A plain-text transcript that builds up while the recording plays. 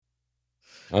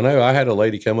I know. I had a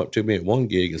lady come up to me at one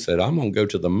gig and said, "I'm going to go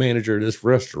to the manager of this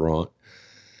restaurant."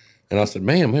 And I said,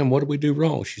 "Ma'am, what did we do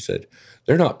wrong?" She said,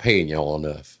 "They're not paying y'all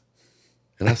enough."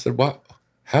 And I said, "What?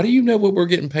 How do you know what we're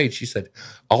getting paid?" She said,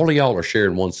 "All of y'all are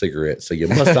sharing one cigarette, so you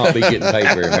must not be getting paid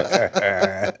very much."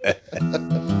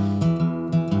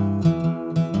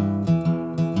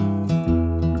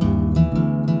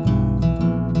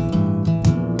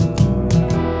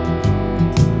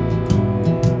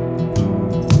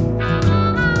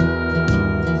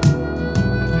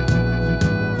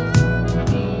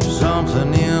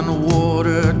 Something in the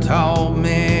water taught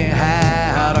me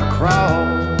how to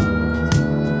crawl.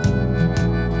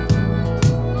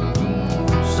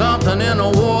 Something in the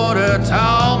water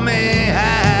taught me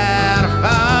how to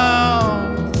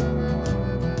fall.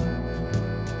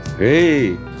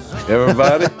 Hey,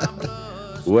 everybody.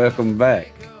 Welcome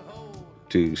back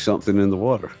to Something in the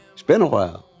Water. It's been a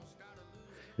while.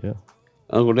 Yeah.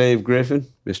 Uncle Dave Griffin,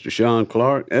 Mr. Sean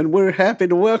Clark, and we're happy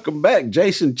to welcome back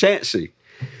Jason Chancey.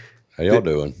 How y'all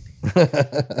doing?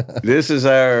 This is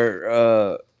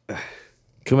our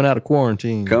Coming out of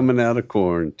quarantine.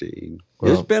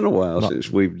 Well, it's been a while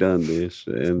since we've done this.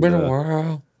 And, It's been a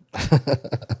while.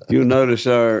 You'll notice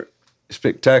our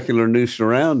spectacular new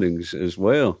surroundings as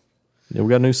well. Yeah, we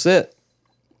got a new set.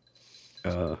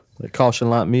 At Caution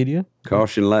Light Media.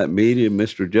 Caution Light Media,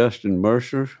 Mr. Justin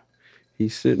Mercer.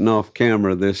 He's sitting off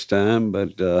camera this time,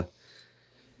 but the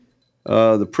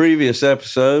previous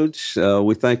episodes,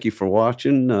 we thank you for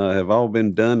watching, have all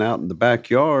been done out in the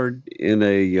backyard in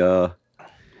a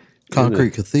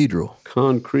Concrete cathedral.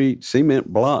 Concrete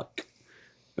cement block,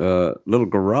 little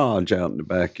garage out in the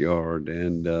backyard.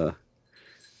 And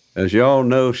as you all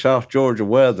know, South Georgia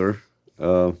weather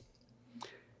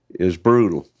is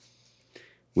brutal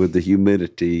with the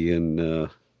humidity, and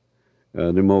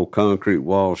them old concrete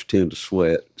walls tend to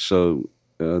sweat. So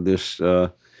this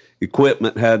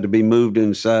equipment had to be moved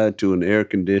inside to an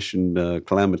air-conditioned,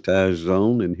 climatized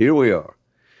zone, and here we are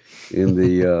in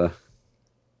the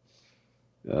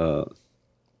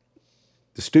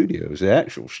studios, the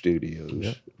actual studios,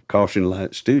 yep. Caution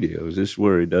Light Studios. This is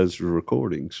where he does the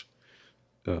recordings,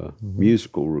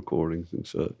 musical recordings and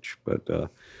such. But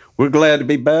we're glad to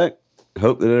be back.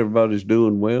 Hope that everybody's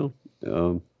doing well.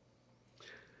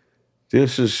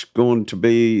 This is going to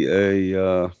be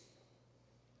a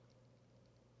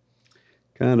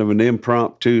kind of an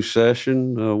impromptu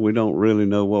session. We don't really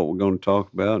know what we're going to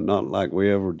talk about, not like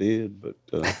we ever did, but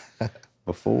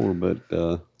before. But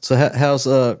so how's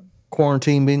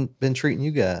quarantine been treating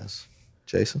you guys,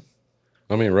 Jason?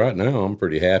 I mean, right now I'm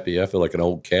pretty happy. I feel like an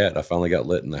old cat. I finally got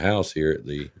let in the house here at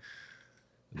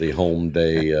the home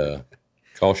day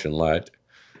Caution Light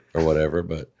or whatever.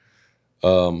 But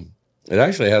it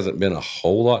actually hasn't been a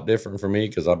whole lot different for me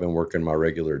because I've been working my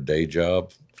regular day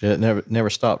job. Yeah, it never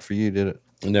stopped for you, did it?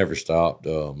 It never stopped.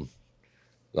 I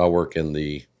work in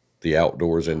the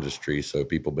outdoors industry, so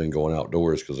people been going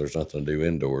outdoors because there's nothing to do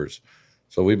indoors.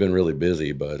 So we've been really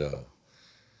busy, but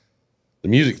the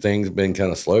music thing's been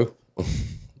kind of slow.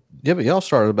 Yeah, but y'all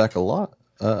started back a lot.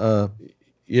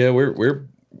 Yeah, we're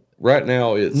right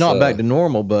now. It's not back to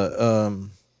normal, but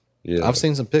yeah, I've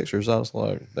seen some pictures. I was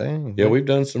like, dang. Yeah, we've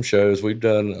done some shows. We've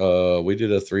done. We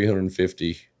did a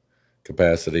 350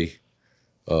 capacity,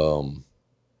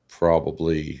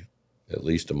 probably at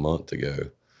least a month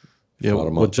ago. Yeah,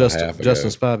 with Justin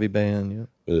Spivey band. Yeah,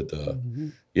 with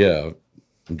yeah.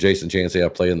 Jason Chancey, I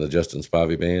play in the Justin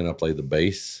Spivey band. I play the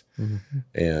bass,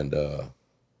 and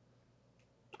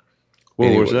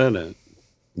where was that at?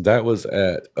 That was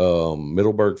at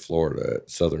Middleburg, Florida, at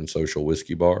Southern Social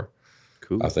Whiskey Bar.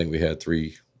 Cool. I think we had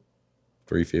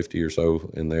 350 or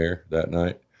so in there that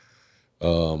night.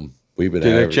 We've been.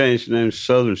 Did they change the name to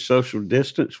Southern Social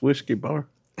Distance Whiskey Bar?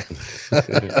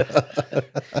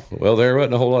 Well, there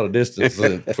wasn't a whole lot of distance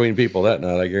between people that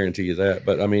night. I guarantee you that.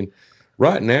 But I mean,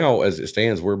 right now, as it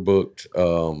stands, we're booked.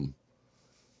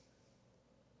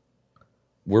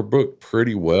 We're booked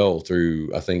pretty well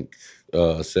through, I think,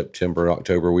 September,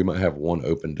 October. We might have one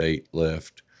open date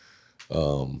left,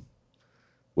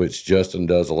 which Justin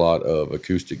does a lot of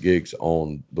acoustic gigs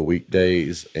on the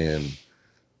weekdays, and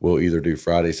we'll either do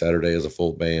Friday, Saturday as a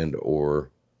full band or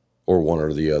one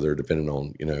or the other, depending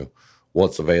on,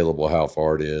 what's available, how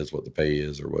far it is, what the pay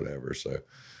is, or whatever. So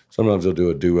sometimes they'll do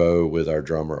a duo with our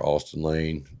drummer, Austin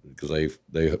Lane, because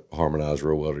they harmonize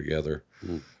real well together.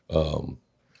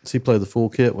 Does he play the full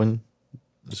kit when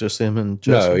it's just him and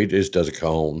Justin? No, he just does a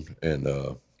cone and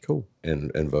cool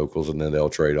and vocals, and then they'll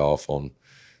trade off on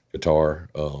guitar.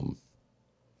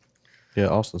 Yeah,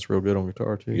 Austin's real good on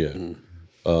guitar too. Yeah.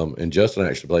 And Justin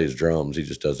actually plays drums. He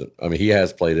just doesn't. I mean, he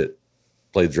has played it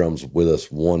played drums with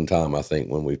us one time, I think,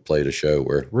 when we played a show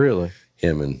where Really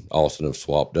him and Austin have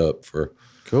swapped up for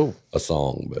cool. a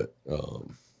song. But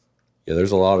yeah,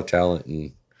 there's a lot of talent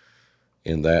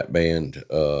in that band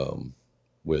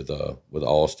with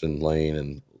Austin Lane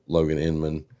and Logan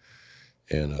Inman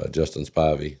and Justin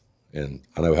Spivey. And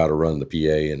I know how to run the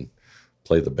PA and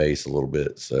play the bass a little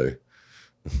bit. So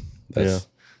that's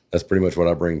pretty much what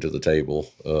I bring to the table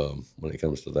when it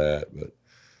comes to that. But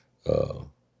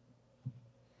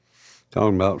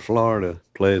talking about Florida,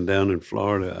 playing down in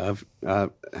Florida,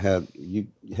 I've had you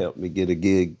helped me get a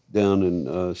gig down in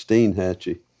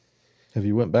Steenhatchee. Have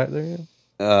you went back there yet?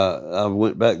 I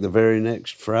went back the very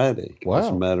next Friday. Wow. As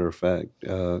a matter of fact,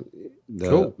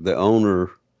 Cool. the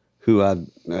owner, who I've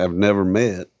never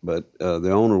met, but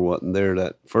the owner wasn't there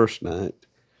that first night,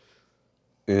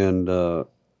 and I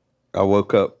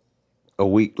woke up a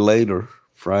week later,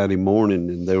 Friday morning,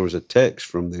 and there was a text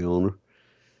from the owner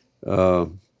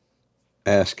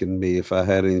asking me if I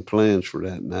had any plans for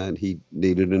that night. He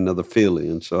needed another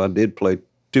fill-in, so I did play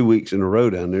 2 weeks in a row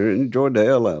down there and enjoyed the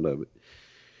hell out of it.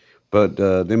 But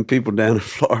them people down in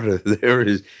Florida, there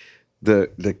is the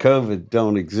COVID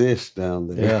don't exist down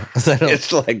there. Yeah, they don't.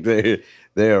 It's like they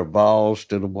are balls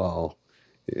to the wall,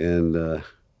 and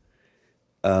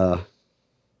I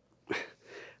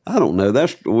don't know.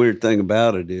 That's the weird thing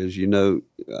about it is,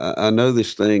 I know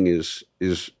this thing is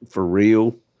for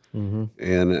real, Mm-hmm.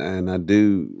 and I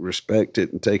do respect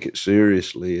it and take it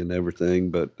seriously and everything.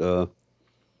 But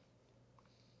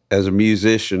as a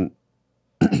musician,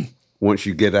 once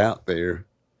you get out there,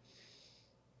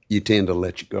 you tend to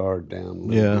let your guard down a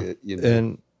little bit.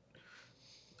 And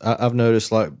I've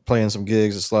noticed, like, playing some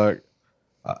gigs, it's like,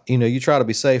 you try to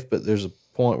be safe, but there's a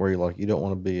point where you're like, you don't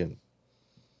want to be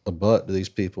a butt to these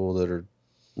people that are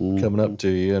coming up to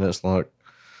you, and it's like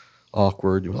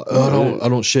awkward. You're like, oh, I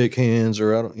don't shake hands,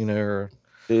 or I don't, or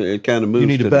it kind of moves. you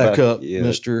need to back up, yeah.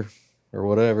 Mister, or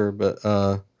whatever. But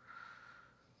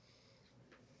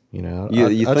you I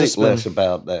think just less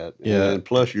about that. Yeah. And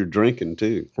plus you're drinking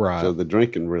too. Right. So the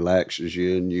drinking relaxes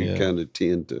you, and you Yeah. kind of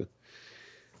tend to.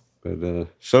 But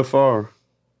so far,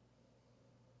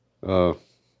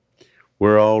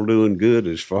 we're all doing good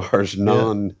as far as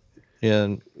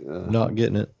non-infected. not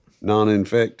getting it.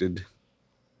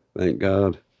 Thank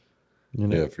God.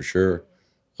 yeah, for sure.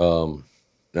 Now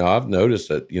I've noticed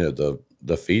that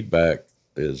the feedback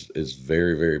is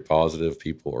very, very positive.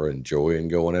 People are enjoying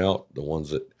going out. The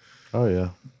ones Oh yeah.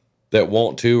 that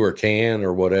want to or can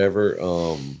or whatever.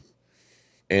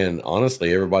 And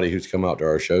honestly, everybody who's come out to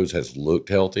our shows has looked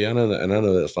healthy. I know that, and I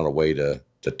know that's not a way to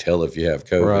tell if you have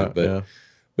COVID, Right.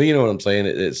 but you know what I'm saying?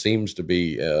 It seems to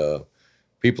be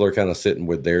people are kind of sitting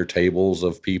with their tables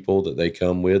of people that they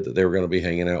come with that they were going to be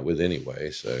hanging out with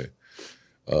anyway. So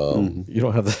You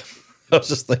don't have the. I was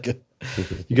just thinking,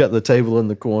 you got the table in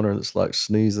the corner that's like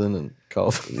sneezing and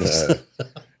coughing.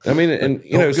 I mean, and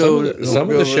Don't some go of the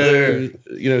over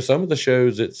shows, some of the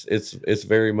shows, it's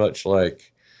very much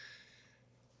like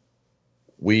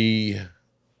we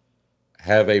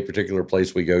have a particular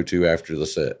place we go to after the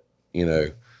set,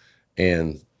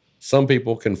 and some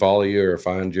people can follow you or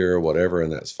find you or whatever,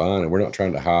 and that's fine. And we're not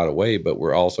trying to hide away, but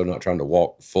we're also not trying to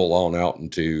walk full on out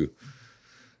into,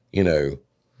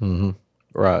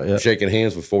 Right. Yeah. shaking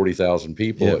hands with 40,000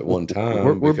 people at one time.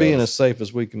 We're being because- as safe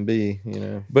as we can be.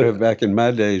 But back in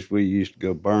my days, we used to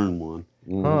go burn one.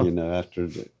 Huh. After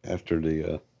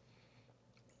the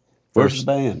first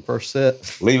band, First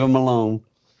set. leave them alone.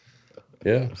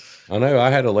 Yeah, I know.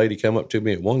 I had a lady come up to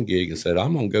me at one gig and said,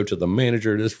 "I'm going to go to the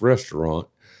manager of this restaurant."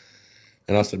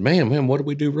 And I said, ma'am, what did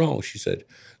we do wrong? She said,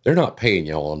 "They're not paying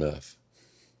y'all enough."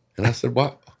 And I said,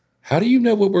 "What? How do you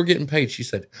know what we're getting paid?" She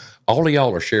said, "All of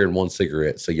y'all are sharing one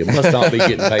cigarette, so you must not be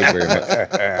getting paid very much."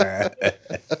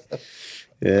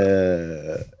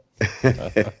 Yeah.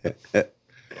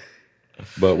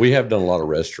 But we have done a lot of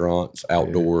restaurants,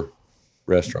 outdoor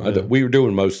restaurants. We were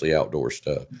doing mostly outdoor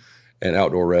stuff and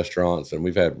outdoor restaurants, and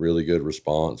we've had really good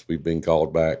response. We've been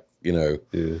called back, a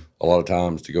lot of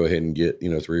times to go ahead and get,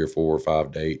 3 or 4 or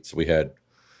 5 dates. We had,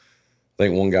 I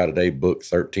think one guy today booked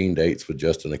 13 dates with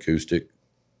just an acoustic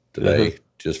today,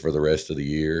 just for the rest of the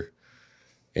year.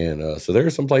 And so there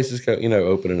are some places,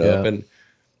 opening up. And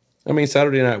I mean,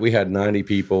 Saturday night we had 90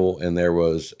 people, and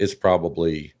it's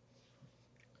probably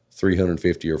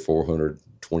 350 or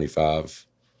 425,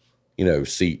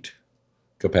 seat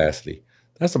capacity.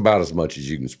 That's about as much as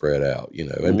you can spread out,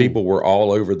 and people were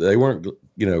all over. They weren't,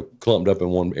 clumped up in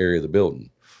one area of the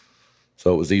building.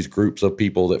 So it was these groups of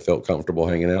people that felt comfortable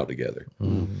hanging out together.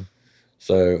 Mm-hmm.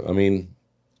 So, I mean,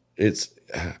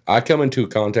 I come into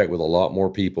contact with a lot more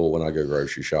people when I go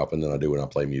grocery shopping than I do when I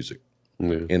play music.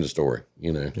 Yeah. End of story.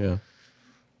 You know. Yeah.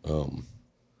 How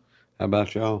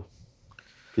about y'all?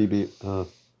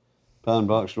 Pine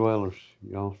Box Dwellers,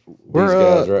 y'all. We're These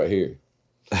guys right here.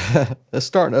 it's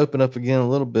starting to open up again a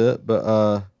little bit,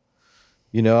 but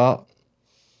you know,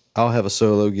 I'll have a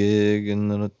solo gig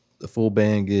and then a full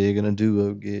band gig and a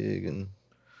duo gig and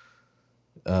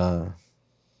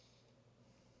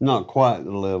Not quite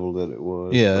the level that it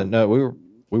was. yeah, but- no,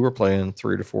 we were playing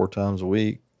 3 to 4 times a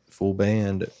week, full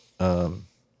band.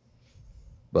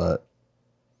 But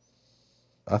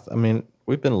I mean,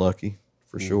 we've been lucky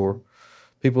for sure.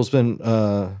 People's been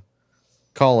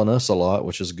calling us a lot,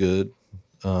 which is good.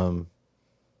 You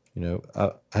know,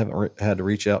 I haven't had to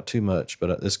reach out too much,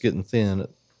 but it's getting thin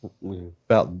Yeah.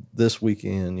 about this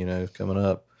weekend, you know, coming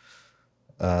up.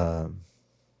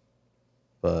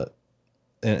 But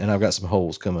and I've got some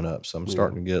holes coming up, so I'm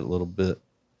starting to get a little bit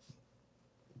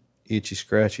itchy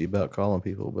scratchy about calling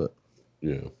people. But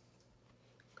Yeah.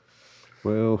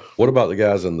 Well, What about the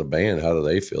guys in the band? How do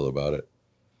they feel about it?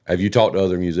 Have you talked to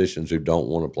other musicians who don't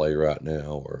want to play right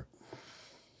now, or?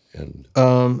 And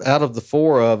out of the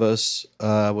 4 of us,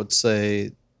 I would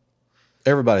say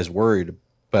everybody's worried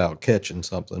about catching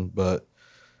something, but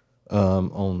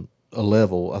on a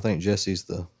level, I think Jesse's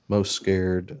the most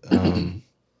scared.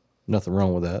 Nothing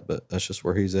wrong with that, but that's just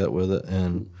where he's at with it.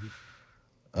 And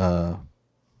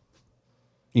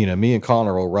you know, me and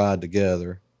Connor will ride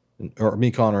together, or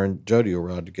me, Connor, and Jody will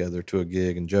ride together to a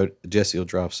gig, and Jesse will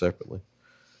drive separately.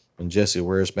 And Jesse will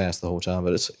wear his mask the whole time,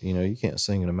 but it's, you know, you can't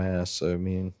sing in a mask. So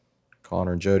me and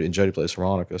Connor and Jody plays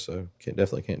harmonica, so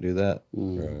definitely can't do that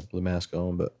with the mask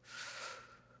on. But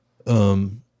well,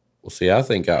 see, I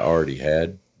think I already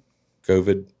had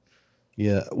COVID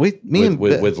yeah,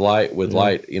 with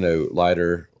light, you know,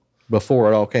 lighter.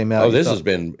 before it all came out. Oh, you this thought- has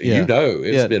been, yeah. you know,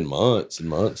 it's Yeah. been months and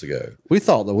months ago. We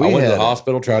thought that we I went to had the it.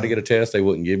 hospital, tried to get a test. They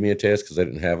wouldn't give me a test because they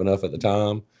didn't have enough at the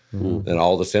time. Then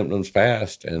all the symptoms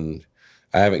passed, and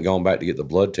I haven't gone back to get the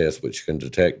blood test, which can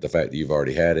detect the fact that you've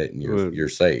already had it and you're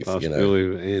safe. You know,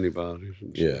 possibility of antibodies.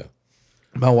 And stuff. yeah.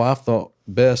 My wife thought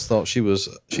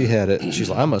she had it. She's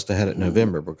like, I must have had it in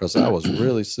November because I was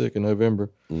really sick in November,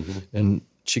 and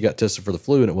she got tested for the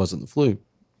flu, and it wasn't the flu.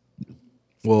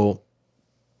 Well,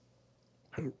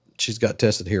 she's got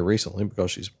tested here recently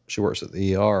because she works at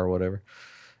the ER or whatever,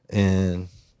 and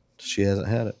she hasn't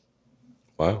had it.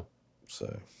 Wow.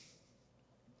 So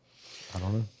I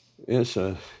don't know. It's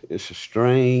a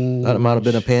strain. That might have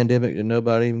been a pandemic that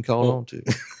nobody even called on to.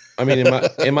 I mean,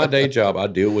 in my day job, I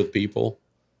deal with people,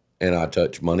 and I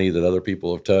touch money that other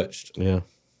people have touched. Yeah.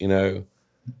 You know,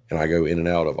 and I go in and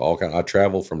out of all kind. I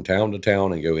travel from town to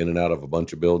town and go in and out of a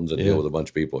bunch of buildings and deal with a bunch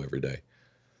of people every day.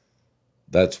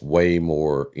 That's way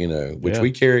more, you know, which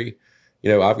we carry.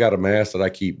 You know, I've got a mask that I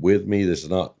keep with me. This is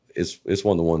not. It's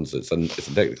one of the ones it's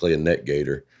technically a neck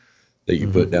gaiter that you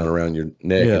put down around your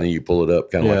neck and then you pull it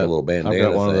up, kind of like a little bandana. I've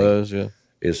got one thing. of those. Yeah.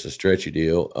 It's a stretchy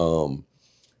deal.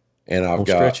 And I've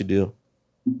got Stretchy deal.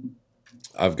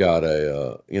 I've got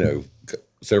a you know,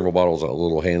 several bottles of a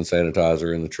little hand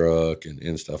sanitizer in the truck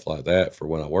and stuff like that for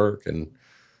when I work. And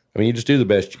I mean, you just do the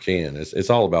best you can. It's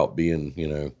all about being, you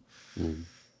know,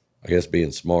 I guess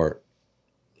being smart.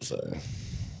 So,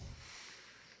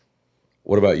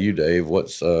 what about you, Dave?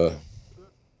 What's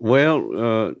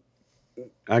Well,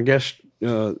 I guess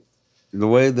the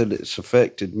way that it's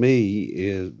affected me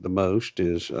is the most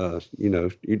is, you know,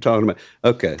 you're talking about,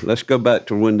 okay, let's go back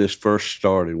to when this first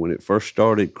started, when it first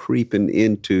started creeping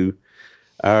into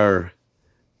our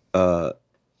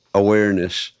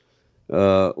awareness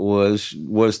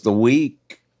was the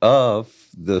week of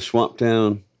the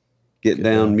Swamptown Get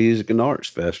Down Music and Arts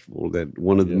Festival, that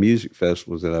one of the music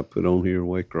festivals that I put on here in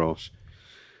Waycross.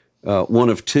 One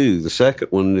of 2. The second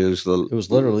one is It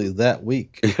was literally that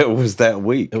week. it was that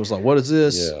week. It was like, what is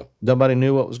this? Yeah. Nobody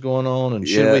knew what was going on, and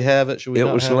should Yeah. we have it? Should we It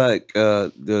not was have like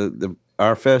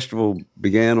our festival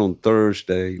began on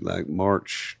Thursday, like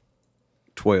March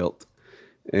 12th,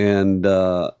 and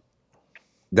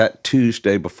that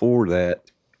Tuesday before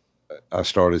that, I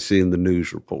started seeing the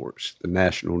news reports, the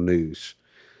national news,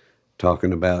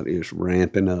 talking about it's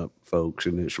ramping up, folks,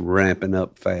 and it's ramping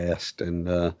up fast,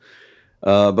 and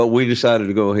but we decided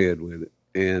to go ahead with it,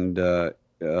 and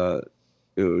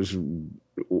it was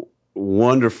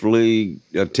wonderfully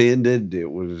attended.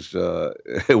 It was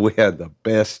we had the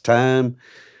best time.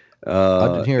 I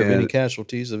didn't hear of any and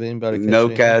casualties of anybody. no catching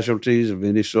anything. casualties of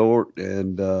any sort,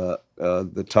 and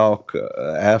the talk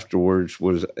afterwards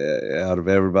was out of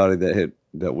everybody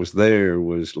that was there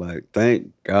was like,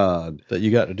 thank God That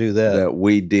you got to do that. that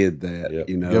we did that. Yep.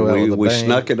 You know, Go out with a we bang.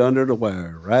 snuck it under the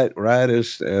wire right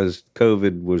as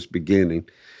COVID was beginning,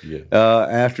 Yeah.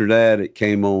 After that, it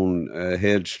came on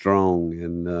headstrong,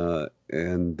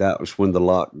 and that was when the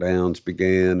lockdowns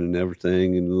began and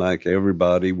everything. And like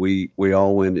everybody, we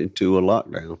all went into a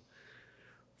lockdown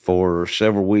for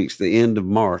several weeks. The end of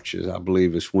March, I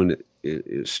believe, is when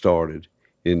it started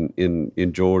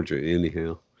in Georgia,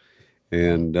 anyhow.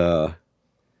 And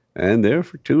there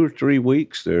for 2 or 3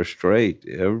 weeks there straight,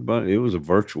 everybody, it was a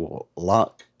virtual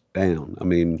lockdown. I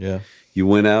mean, Yeah. you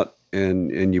went out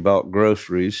and you bought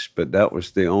groceries, but that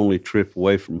was the only trip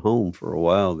away from home for a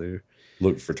while there.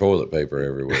 Looked for toilet paper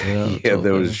everywhere. Yeah,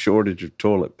 there was a shortage of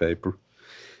toilet paper.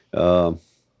 But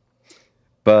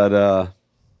I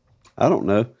don't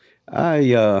know.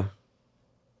 I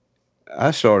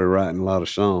started writing a lot of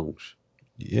songs.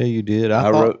 Yeah, you did. I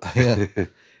wrote thought, yeah.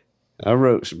 I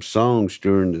wrote some songs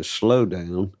during the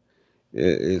slowdown.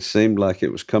 It seemed like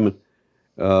it was coming.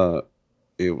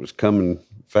 It was coming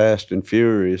fast and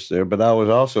furious there. But I was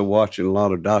also watching a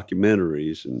lot of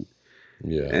documentaries and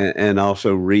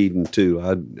also reading too.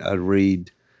 I'd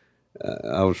read.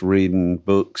 I was reading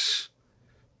books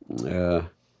and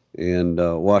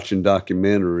watching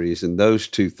documentaries, and those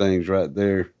two things right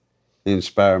there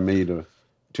inspire me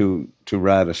to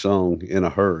write a song in a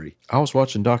hurry. I was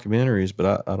watching documentaries,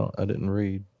 but I didn't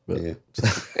read. But Yeah.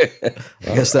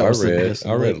 I guess that was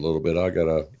I read a little bit. I got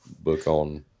a book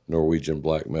on Norwegian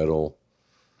black metal.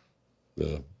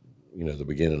 The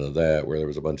beginning of that, where there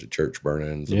was a bunch of church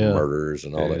burnings and murders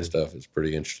and all that stuff. It's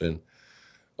pretty interesting.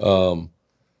 For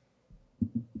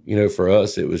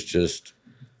us, it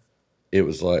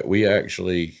was like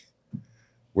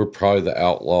we're probably the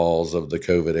outlaws of the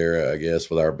COVID era, I guess,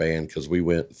 with our band, because we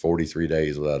went 43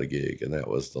 days without a gig, and that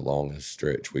was the longest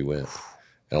stretch we went.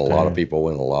 And a lot of people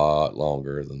went a lot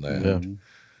longer than that.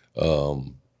 Yeah.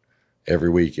 Every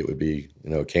week it would be,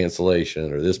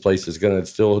 cancellation, or this place is going to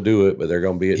still do it, but they're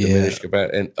going to be at diminished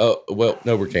capacity. And no,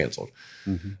 we're canceled.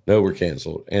 Mm-hmm. No, we're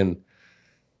canceled. And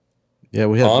Yeah,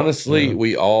 we had honestly,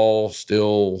 we all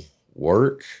still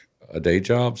work a day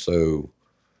job. So,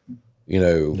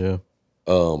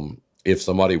 if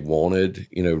somebody wanted,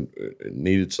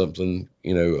 needed something,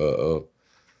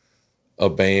 a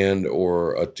band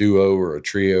or a duo or a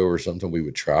trio or something, we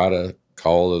would try to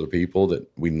call other people that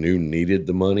we knew needed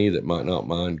the money that might not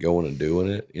mind going and doing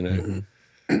it.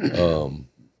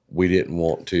 We didn't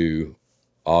want to,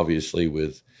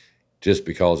 obviously, just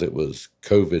because it was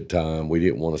COVID time, we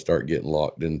didn't want to start getting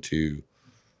locked into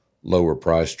lower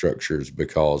price structures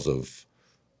because of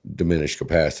diminished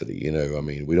capacity. I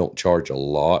mean, we don't charge a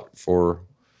lot for,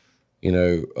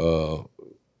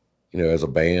 as a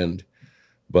band,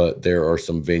 but there are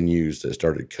some venues that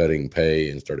started cutting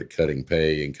pay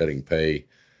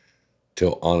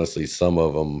till honestly, some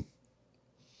of them,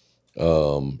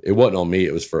 it wasn't on me.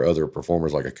 It was for other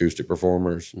performers, like acoustic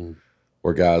performers,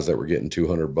 where guys that were getting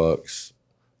 $200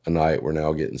 a night were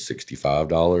now getting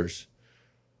 $65.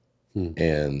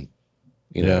 And,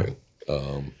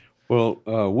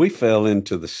 we fell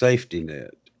into the safety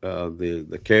net,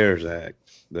 the CARES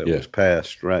Act that was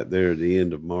passed right there at the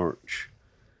end of March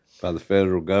by the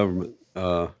federal government.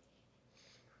 Were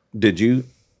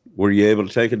you able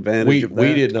to take advantage of that?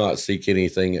 We did not seek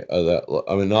anything of that.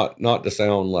 I mean, not to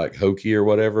sound like hokey or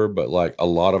whatever, but like a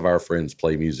lot of our friends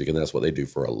play music, and that's what they do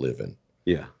for a living.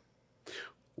 Yeah.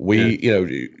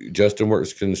 Justin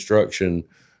works construction.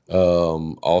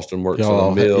 Austin works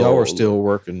on a mill. Y'all were still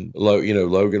working.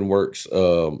 Logan works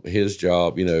his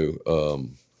job,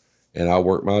 and I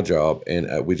work my job,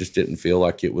 and we just didn't feel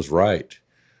like it was right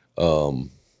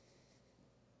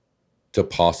to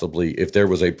possibly, if there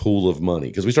was a pool of money,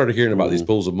 because we started hearing about these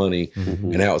pools of money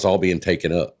and how it's all being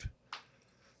taken up.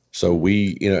 So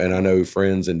we, and I know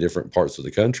friends in different parts of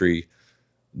the country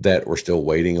that were still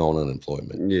waiting on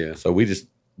unemployment. Yeah. So we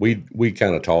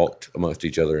kind of talked amongst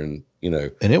each other, and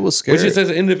and it was scary. Which is as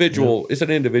an individual, it's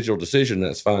an individual decision.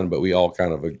 That's fine, but we all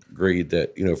kind of agreed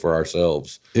that for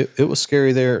ourselves, it was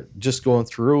scary there, just going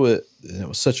through it, and it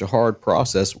was such a hard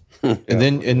process. And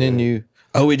then you,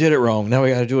 we did it wrong. Now we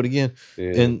got to do it again,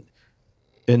 and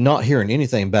not hearing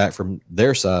anything back from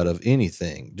their side of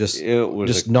anything, just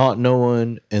not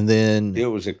knowing, and then it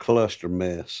was a cluster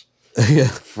mess. Yeah,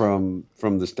 from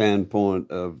the standpoint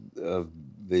of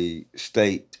the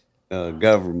state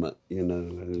government,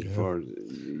 as far as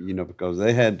because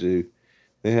they had to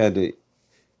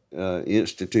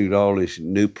institute all these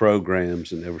new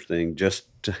programs and everything just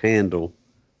to handle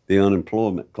the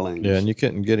unemployment claims. Yeah, and you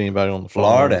couldn't get anybody on the phone.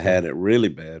 Florida had it really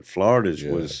bad. Florida's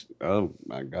was, oh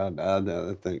my God,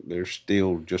 I think they're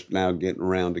still just now getting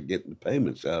around to getting the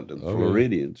payments out to the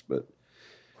Floridians, but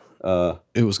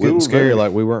it was getting scary,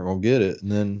 like we weren't going to get it. And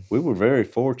then we were very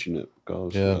fortunate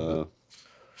because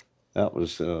That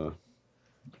was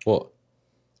Well,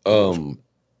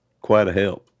 quite a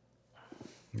help.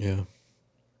 Yeah.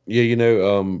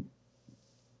 yeah,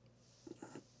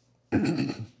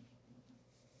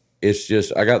 it's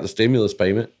just I got the stimulus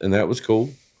payment, and that was cool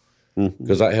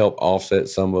because that helped offset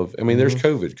some of. I mean, there's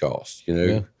COVID costs.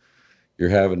 Yeah. You're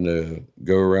having to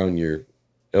go around your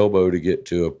elbow to get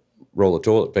to a roll of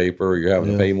toilet paper, or you're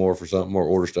having to pay more for something, or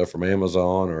order stuff from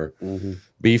Amazon, or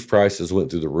beef prices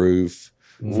went through the roof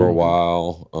for a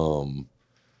while.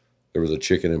 There was a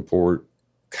chicken and pork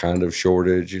kind of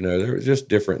shortage. There was just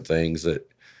different things that.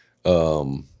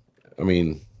 I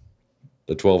mean,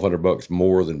 the $1,200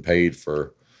 more than paid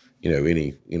for,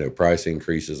 any price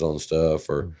increases on stuff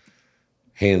or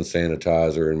hand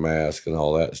sanitizer and mask and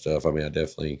all that stuff. I mean, I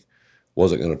definitely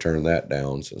wasn't going to turn that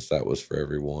down since that was for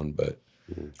everyone. But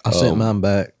I sent mine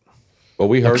back. But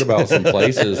we heard about some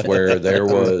places where there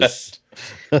was.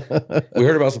 We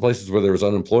heard about some places where there was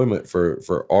unemployment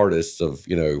for artists of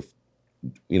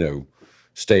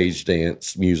stage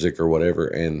dance music or whatever,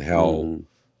 and how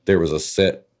there was a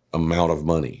set amount of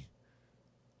money.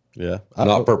 Yeah.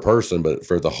 Not per person, but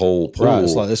for the whole pool. Right,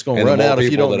 it's like it's gonna And the run more out if you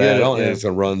people don't that get add it, on, yeah. and it's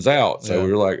gonna runs out. So Yeah.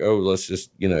 we were like, oh, let's just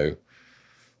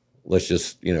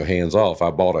hands off.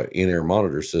 I bought an in-ear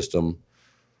monitor system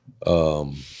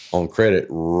on credit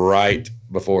right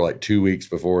before, like 2 weeks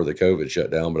before the COVID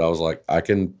shutdown. But I was like, I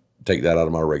can take that out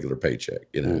of my regular paycheck,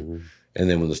 And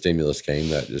then when the stimulus came,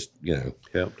 that just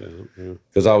Helped out. Yeah.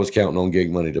 because I was counting on gig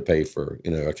money to pay for,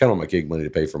 I count on my gig money to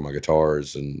pay for my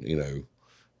guitars and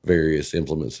various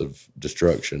implements of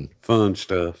destruction. Fun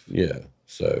stuff. Yeah.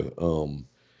 So,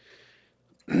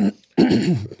 but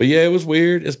yeah, it was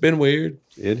weird. It's been weird.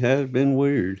 It has been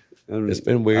weird. It's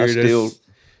been weird. I still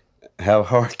have a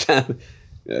hard time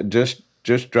just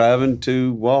driving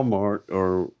to Walmart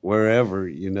or wherever,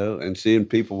 and seeing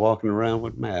people walking around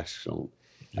with masks on.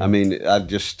 I mean, I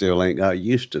just still ain't got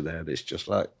used to that. It's just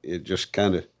like it just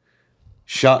kind of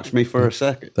shocks me for a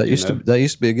second. That used to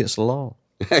be against the law.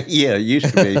 Yeah, it used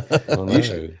to be. I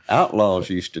know. Outlaws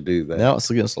used to do that. Now it's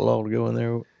against the law to go in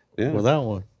there without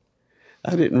one.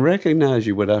 I didn't recognize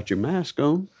you without your mask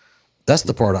on. That's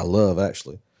the part I love,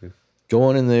 actually.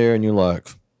 Going in there and you're like,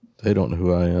 they don't know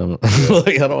who I am.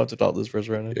 Like, I don't have to talk to this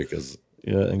person right now. Because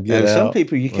And get And out. some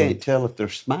people you can't tell if they're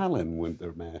smiling with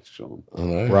their masks on. I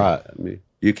know. Right. I mean,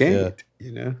 you can't.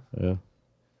 Yeah.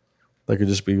 They could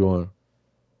just be going,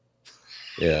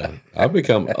 Yeah, I've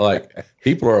become like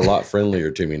people are a lot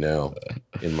friendlier to me now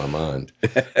in my mind.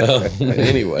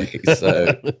 Anyway,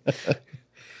 so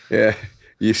Yeah.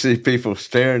 You see people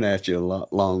staring at you a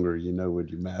lot longer, with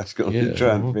your mask on. Yeah. You're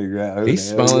trying to figure out who He's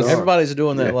the hell smiling. you are. everybody's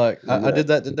doing that. Like, I did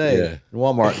that today Yeah. in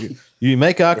Walmart. You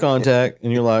make eye contact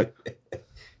and you're like,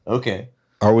 Okay.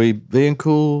 are we being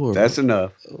cool? Or, That's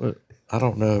enough. I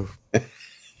don't know.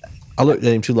 I looked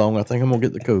at him too long. I think I'm going to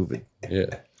get the COVID.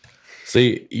 yeah.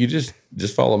 See, you just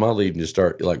follow my lead and just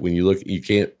start like when you look, you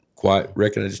can't quite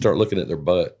recognize. Just start looking at their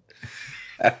butt.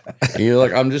 And you're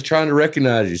like, I'm just trying to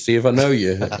recognize you, see if I know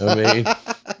you. I mean,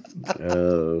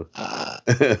 Oh.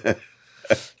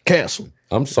 Cancel.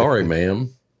 I'm sorry, ma'am,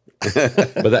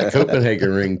 but that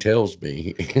Copenhagen ring tells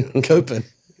me.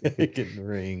 Copenhagen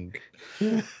ring.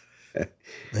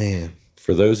 Man.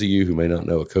 For those of you who may not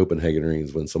know, a Copenhagen ring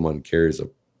is when someone carries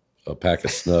a pack of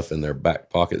snuff in their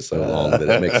back pocket so long that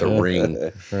it makes a ring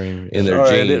in their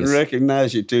Sorry, I jeans. didn't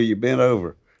recognize you till you bent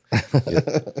over.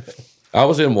 I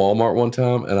was in Walmart one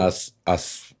time, and I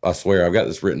swear I've got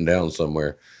this written down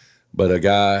somewhere. But a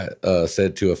guy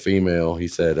said to a female, he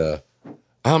said,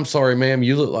 "I'm sorry, ma'am,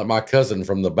 you look like my cousin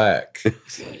from the back."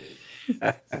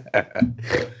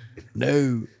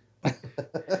 No.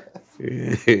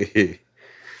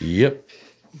 Yep.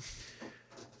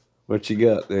 What you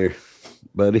got there,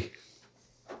 buddy?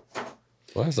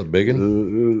 Well, that's a big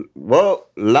one. Whoa,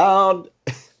 loud.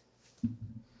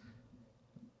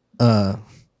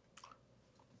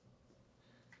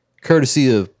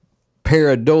 Courtesy of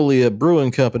Paradolia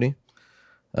Brewing Company,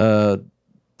 they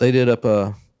did up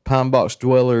a Pine Box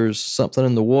Dwellers Something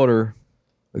in the Water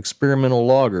experimental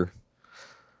lager.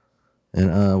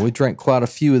 And we drank quite a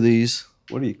few of these.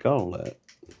 What do you call that?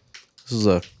 This is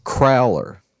a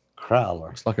crowler.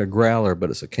 Crowler. It's like a growler, but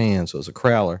it's a can, so it's a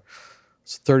crowler.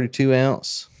 It's 32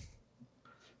 ounce.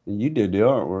 You did the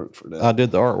artwork for that. I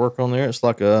did the artwork on there. It's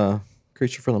like a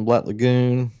creature from the Black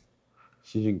Lagoon.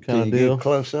 Can you kinda deal. get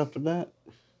close up to that?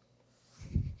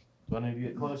 Do I need to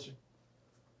get closer?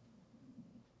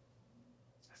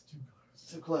 That's too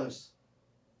close. Too close.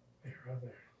 Here, right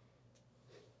there.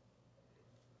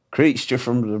 Creature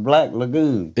from the Black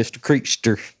Lagoon. It's the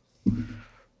creature.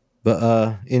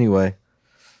 But anyway,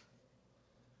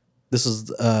 this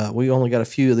is we only got a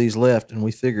few of these left, and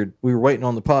we figured we were waiting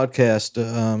on the podcast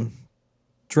to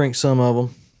drink some of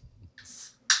them.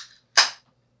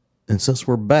 And since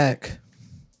we're back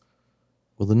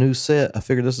with a new set, I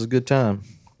figured this is a good time.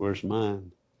 Where's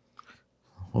mine?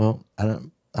 Well, I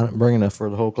didn't bring enough for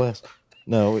the whole class.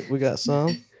 No, we got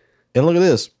some. And look at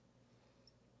this.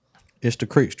 It's the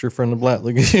Creekster from the Black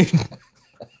Lagoon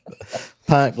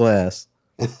pint glass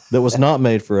that was not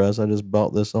made for us. I just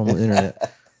bought this on the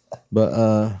internet.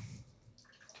 But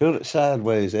Tilt it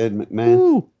sideways, Ed McMahon.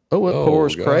 ooh, it Oh,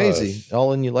 pours gosh. crazy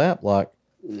all in your lap like.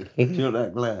 Tilt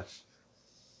that glass.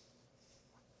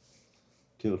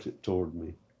 Tilt it toward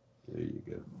me. There you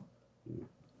go.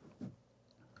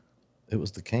 It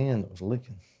was the can that was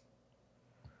leaking.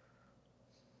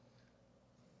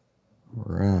 All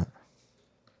right.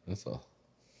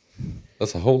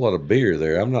 That's a whole lot of beer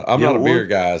there. I'm not You a want beer one?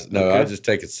 guy. No, I Okay. just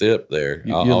take a sip there.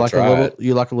 You, I'll you like a try little it.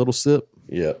 you like a little sip?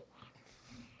 Yep.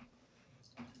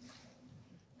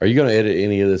 Are you going to edit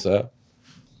any of this up?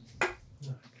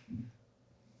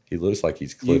 He looks like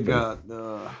he's You clipping.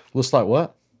 got Looks like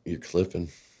what? You're clipping.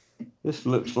 this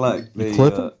looks like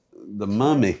clipping? the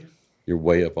mummy. You're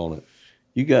way up on it.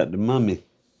 You got the mummy.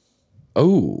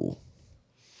 Oh,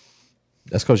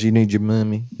 That's because you need your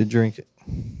mummy to drink it.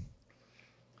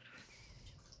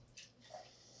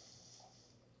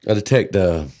 I detect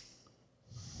sort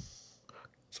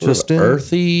Just of in.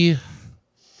 earthy.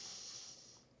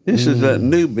 This is that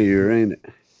new beer, ain't it?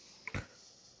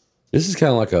 This is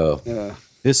kind of like a. Yeah.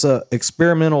 It's a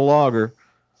experimental lager.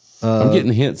 I'm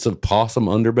getting hints of possum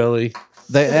underbelly.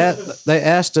 They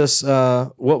asked us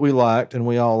what we liked, and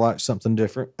we all liked something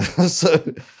different.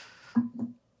 So,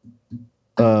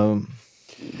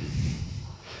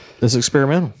 it's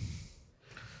experimental.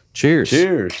 Cheers.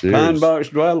 Cheers. Cheers. Pine Box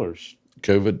Dwellers.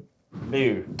 COVID.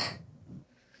 Beer.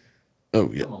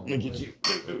 Oh yeah. Let me get you.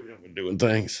 We're doing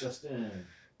things.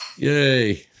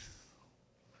 Yay.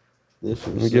 This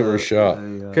Let me give her a shot.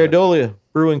 Caradolia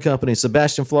Brewing Company,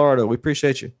 Sebastian, Florida. We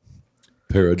appreciate you.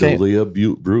 Paradolia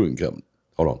Brewing Company.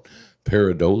 Hold on.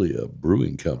 Paradolia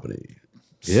Brewing Company.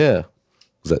 Yeah.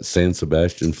 Was that San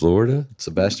Sebastian, Florida?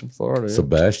 Sebastian, Florida. Yeah.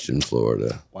 Sebastian,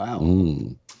 Florida. Wow.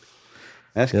 Mm.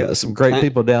 That's Yeah, got there's some great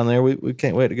people down there. We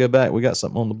can't wait to go back. We got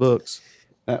something on the books.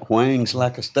 That whang's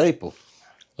like a staple.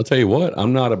 I'll tell you what,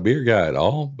 I'm not a beer guy at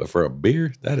all, but for a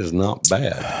beer, that is not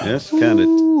bad. That's kind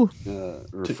Ooh, of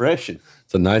refreshing.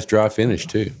 It's a nice dry finish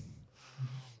too.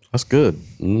 that's good.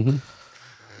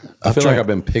 I feel like I've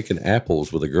been picking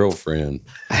apples with a girlfriend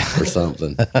or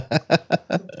something.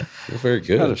 It's very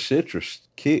Got a good. citrus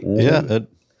kick. Yeah.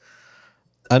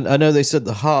 I know they said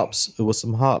the hops, it was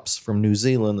some hops from New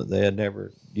Zealand that they had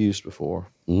never used before.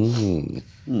 Mm.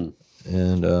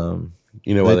 And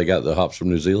You know why they got the hops from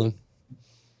New Zealand?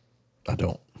 I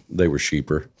don't. They were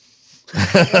cheaper.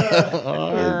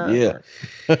 Yeah.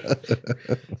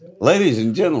 Ladies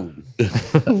and gentlemen,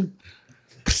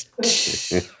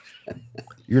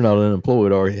 You're not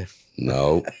unemployed, are you?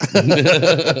 No.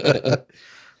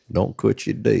 Don't quit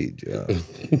your day job.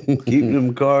 keep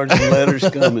them cards and letters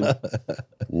coming.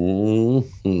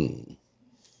 Mhm.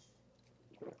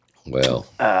 Well,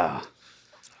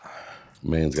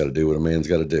 man's got to do what a man's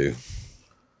got to do.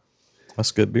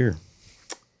 That's good beer.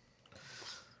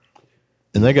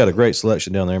 And they got a great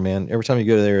selection down there, man. Every time you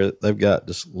go there, they've got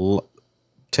just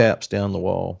taps down the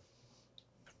wall.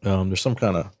 There's some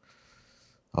kind of,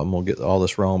 I'm gonna get all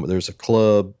this wrong, but there's a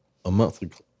club, a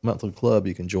monthly club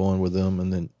you can join with them,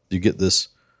 and then you get this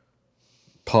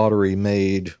pottery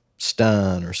made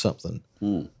stein or something.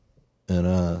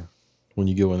 And when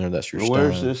you go in there, that's your stein.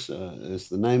 Where's this? Is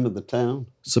the name of the town?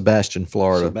 Sebastian,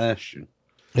 Florida. Sebastian.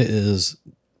 It is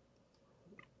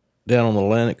down on the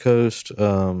Atlantic coast,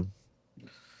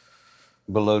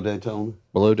 Below Daytona.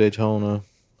 below Daytona,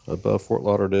 above Fort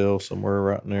Lauderdale, somewhere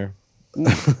right in there.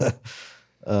 That's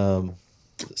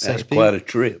St. Pete. quite a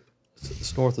trip.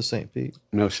 It's north of St. Pete.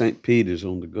 No, St. Pete is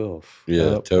on the Gulf.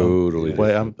 Yeah, totally.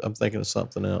 Wait, I'm thinking of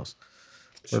something else.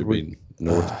 Should be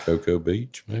north of Cocoa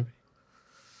Beach, maybe.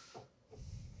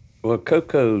 Well,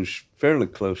 Coco's fairly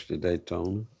close to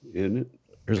Daytona, isn't it?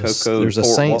 There's Cocoa, a Fort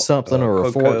Saint Wa- something or a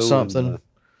Cocoa Fort and, something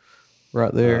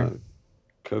right there.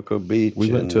 Cocoa Beach.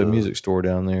 We went and, to a music store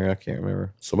down there. I can't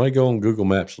remember. Somebody go on Google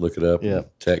Maps, look it up, Yeah. and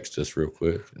text us real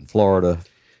quick. In Florida.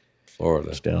 Florida.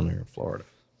 It's down there in Florida.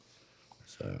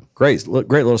 So Great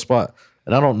little spot.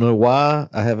 And I don't know why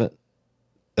I haven't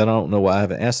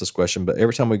asked this question, but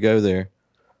every time we go there,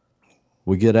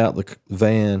 we get out the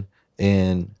van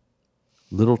and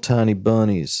little tiny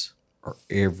bunnies are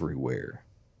everywhere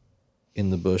in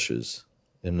the bushes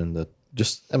and in the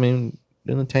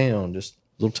town, just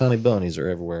little tiny bunnies are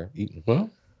everywhere eating. well,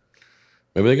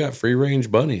 Maybe they got free range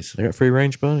bunnies. They got free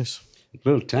range bunnies.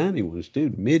 Little tiny ones,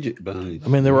 dude. Midget bunnies. I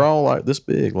mean, they were all like this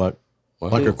big, like Wow.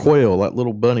 a quail, like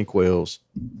little bunny quails.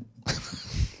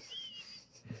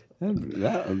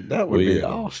 That would be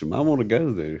awesome. I want to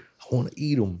go there. I want to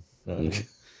eat them. No,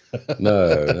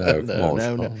 No, come on,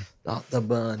 no, Sean. not the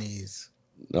bunnies.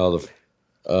 No,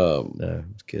 No,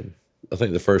 I'm just kidding. I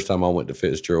think the first time I went to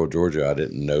Fitzgerald, Georgia, I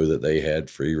didn't know that they had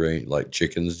free range, like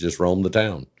chickens just roam the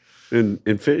town. In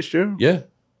Fitzgerald? Yeah.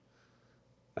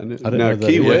 didn't Now, know that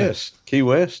Key either.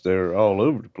 West, they're all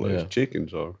over the place. Yeah.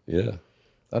 Chickens are. Yeah.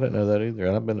 I didn't know that either.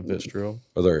 And I've been to Fitzgerald.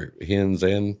 Are there hens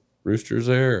and roosters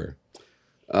there?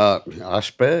 I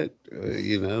expect,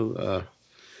 and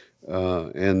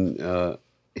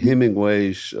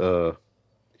Hemingway's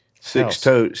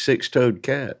six-toed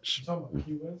cats. Talking about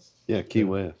Key West? Yeah, Key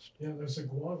West. Yeah, there's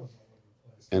iguanas all over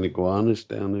the place. And iguanas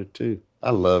down there too.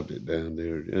 I loved it down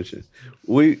there.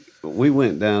 We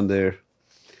went down there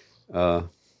on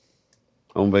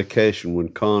vacation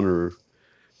when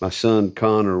my son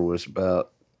Connor was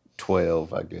about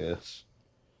 12, I guess.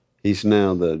 He's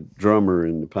now the drummer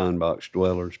in the Pine Box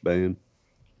Dwellers band.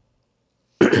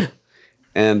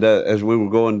 And as we were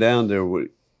going down there,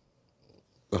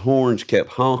 the horns kept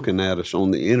honking at us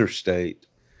on the interstate,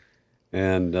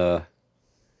 and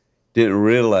didn't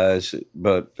realize it,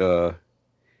 but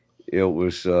it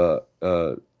was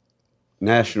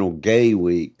National Gay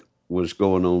Week was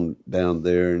going on down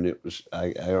there, and it was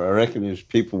I reckon as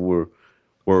people were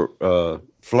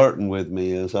flirting with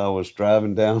me as I was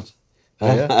driving down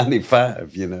Oh, yeah?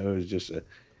 95. It was just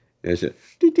it's a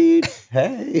dee-dee,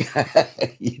 hey,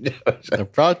 They're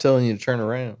probably telling you to turn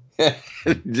around.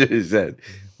 just that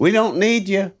we don't need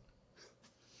you.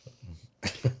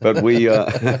 But we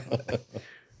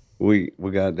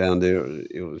got down there.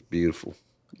 It was beautiful.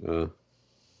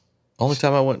 Only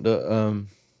time I went to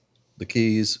the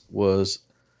Keys was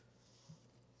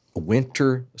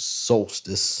winter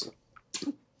solstice.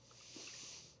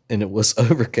 And it was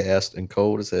overcast and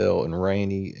cold as hell and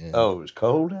rainy. And Oh, it was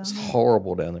cold out it's there?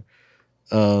 horrible down there.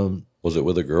 Was it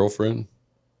with a girlfriend?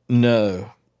 No.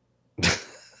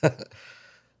 I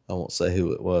won't say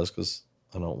who it was because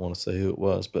I don't want to say who it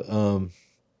was. But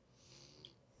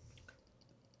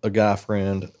a guy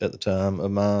friend at the time of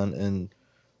mine, and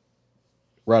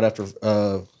right after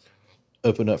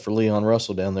opened up for Leon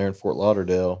Russell down there in Fort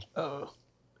Lauderdale, Oh,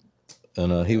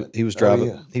 and he was driving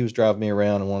yeah. he was driving me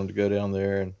around and wanted to go down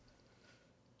there and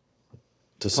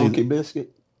to see. Funky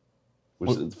Biscuit?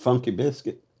 Was it the Funky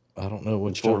Biscuit? I don't know In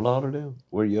which Fort one. Lauderdale?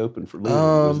 Where you opened for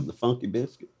Leon? Was it the Funky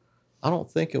Biscuit? I don't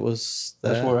think it was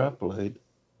that. That's where I played.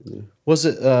 Yeah. Was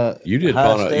it? You did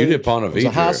High you stage? did Ponte It was a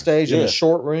high Vedra. stage in Yeah. a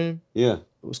short room. Yeah,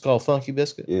 It was called Funky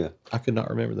Biscuit. yeah, I could not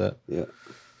remember that. yeah.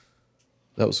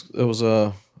 It was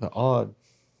an odd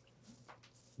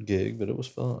gig, but it was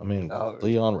fun. I mean, Oh,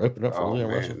 Leon opened up for Oh, Leon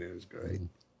man, Russell, it was great. It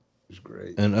was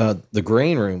great. and the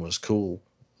green room was cool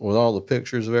with all the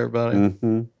pictures of everybody.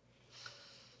 Mm-hmm.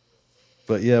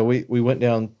 But yeah, we went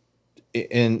down,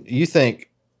 and you think,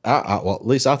 well, at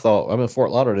least I thought I'm in Fort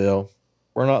Lauderdale.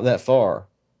 We're not that far.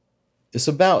 It's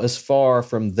about as far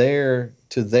from there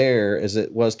to there as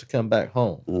it was to come back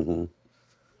home. Mm-hmm.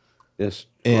 Yes.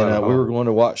 And quite we were hard. going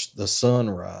to watch the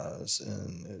sunrise,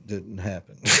 and it didn't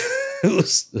happen. It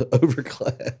was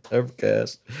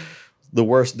overcast. The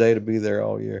worst day to be there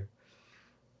all year.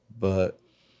 But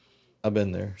I've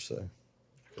been there, so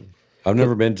I've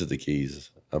never been to the Keys.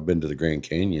 I've been to the Grand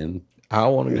Canyon. I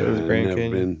want to go to the I've Grand never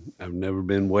Canyon. I've never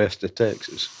been west of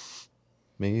Texas.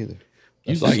 Me either.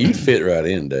 You'd fit right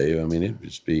in, Dave. I mean, it'd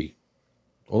just be,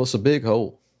 Well, it's a big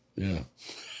hole. yeah.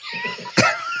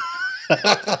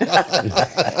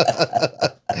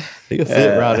 You can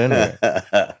fit right in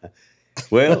there.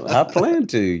 Well, I plan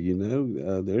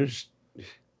to.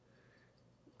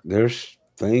 There's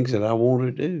things that I want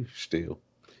to do still,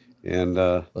 and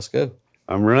Let's go.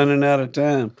 I'm running out of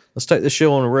time. Let's take this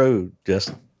show on the road,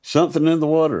 Justin. Something in the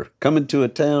water coming to a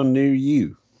town near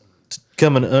you.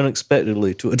 Coming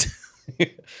unexpectedly to a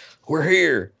we're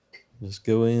here. Just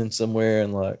go in somewhere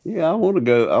and like, Yeah, I want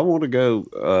to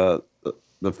go.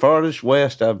 The farthest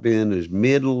west I've been is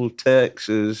Middle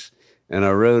Texas, and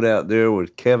I rode out there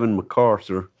with Kevin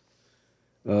MacArthur,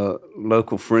 a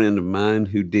local friend of mine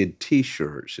who did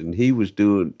T-shirts, and he was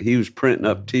printing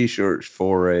up T-shirts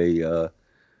for a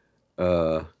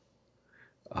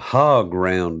hog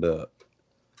roundup.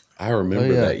 I remember oh,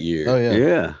 yeah. that year. Oh yeah.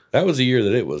 Yeah, That was the year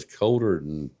that it was colder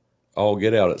than all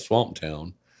get out at Swamp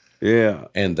Town. yeah.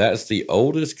 And that's the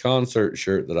oldest concert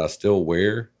shirt that I still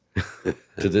wear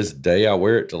to this day. I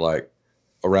wear it to like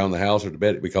around the house or to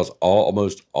bed because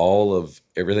almost all of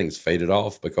everything's faded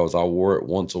off because I wore it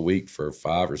once a week for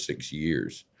 5 or 6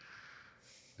 years.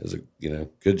 It's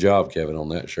good job, Kevin, on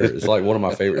that shirt. It's like one of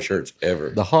my favorite shirts ever.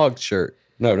 The hog shirt.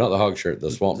 No, not the hog shirt, the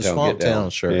Swamp The Town Swamp Get Down. Town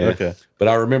shirt. Yeah. Okay. But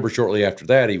I remember shortly after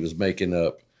that, he was making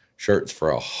up shirts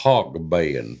for a hog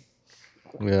band.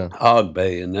 Yeah. Hog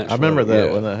Bay, and that's I remember what- that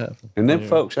yeah. when that happened. And them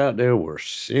folks out there were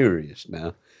serious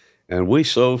now. And we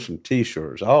sold some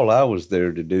T-shirts. All I was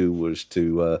there to do was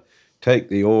to take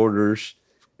the orders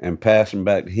and pass them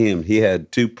back to him. He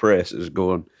had 2 presses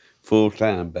going full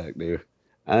time back there.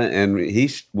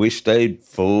 We stayed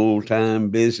full time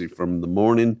busy from the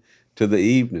morning to the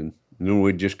evening. And then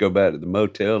we'd just go back to the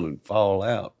motel and fall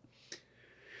out.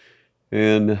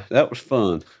 And that was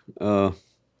fun.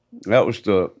 That was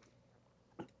the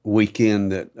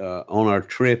weekend that on our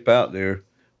trip out there,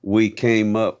 we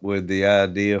came up with the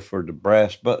idea for the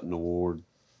Brass Button Award.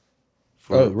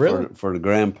 Oh, really? For the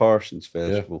Grand Parsons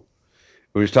Festival.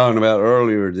 We was talking about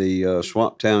earlier, the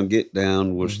Swamp Town Get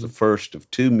Down was the first of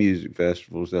 2 music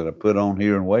festivals that I put on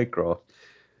here in Waycross.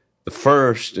 The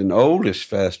first and oldest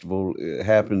festival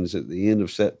happens at the end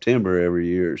of September every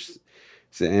year. It's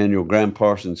the annual Grand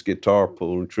Parsons Guitar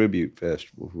Pull and Tribute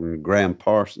Festival. Grand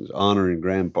Parsons, honoring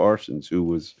Grand Parsons, who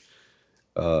was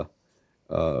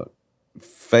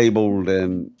fabled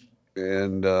and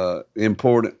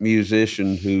important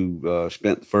musician who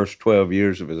spent the first 12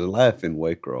 years of his life in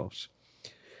Waycross.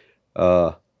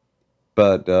 But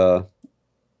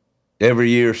every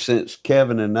year since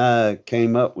Kevin and I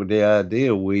came up with the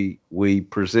idea, we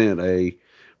present a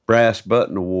Brass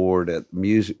Button Award at the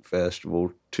music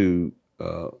festival to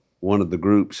one of the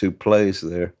groups who plays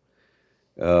there,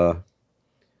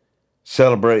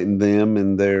 celebrating them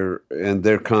and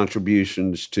their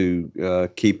contributions to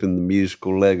keeping the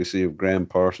musical legacy of Grand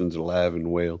Parsons alive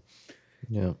and well.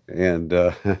 Yeah. And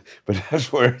but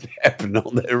that's where it happened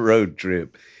on that road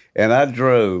trip. And I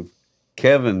drove.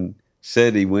 Kevin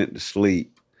said he went to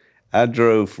sleep. I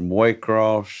drove from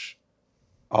Waycross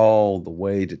all the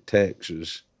way to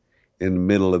Texas in the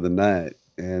middle of the night,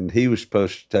 and he was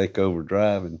supposed to take over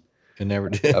driving It never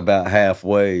did. about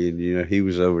halfway, and he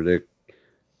was over there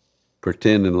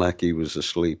pretending like he was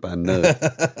asleep. I know.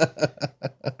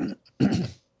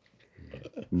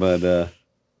 But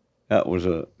that was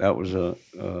a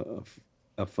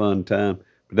fun time.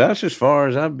 But that's as far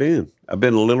as I've been. I've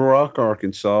been to Little Rock,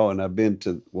 Arkansas, and I've been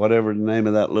to whatever the name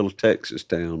of that little Texas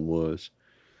town was.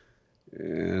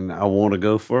 And I want to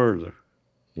go further.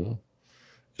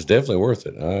 It's definitely worth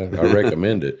it. I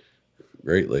recommend it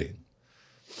greatly.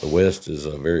 The West is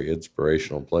a very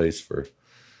inspirational place for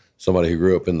somebody who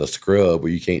grew up in the scrub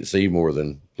where you can't see more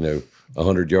than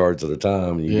 100 yards at a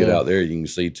time, and you get Yeah. out there, you can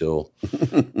see till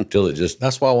it just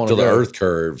That's why I want to till go. the earth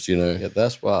curves. Yeah,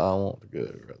 that's why I want to go.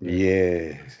 Right there.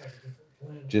 Yeah.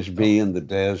 Just be in the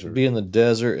desert. Be in the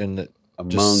desert and among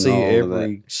just see all of that.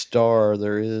 every star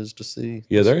there is to see.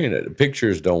 Yeah, there ain't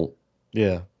pictures don't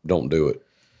Yeah. do it.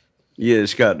 Yeah,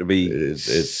 it's got to be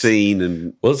It's- seen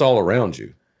and Well, it's all around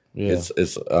you. Yeah.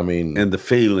 It's I mean, the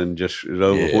feeling just is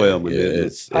overwhelming. Yeah,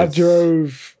 isn't it?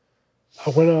 it's I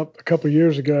went up a couple of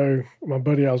years ago, my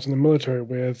buddy I was in the military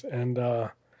with, and I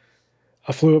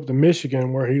flew up to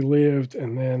Michigan where he lived,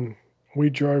 and then we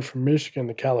drove from Michigan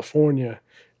to California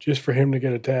just for him to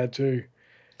get a tattoo.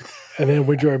 And then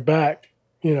we drove back,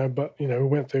 we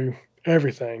went through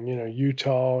everything,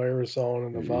 Utah, Arizona,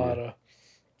 Nevada,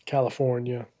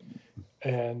 California.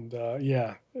 And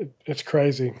it's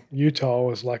crazy. Utah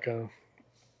is like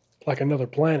another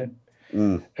planet.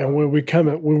 Mm. And when we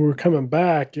were coming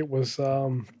back, it was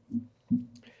there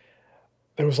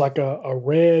was like a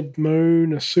red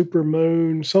moon, a super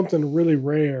moon, something really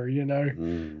rare,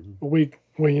 Mm. We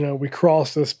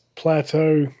crossed this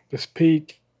plateau, this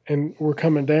peak, and we're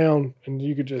coming down, and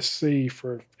you could just see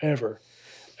forever,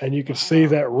 and you could see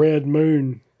that red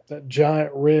moon, that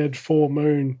giant red full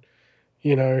moon,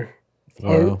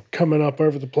 Wow. coming up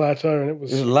over the plateau, and it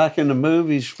was It's like in the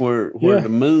movies where Yeah. the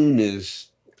moon is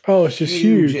it's just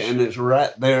huge. and it's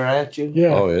right there at you.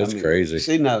 Yeah, oh, it's crazy.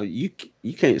 See now, you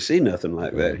can't see nothing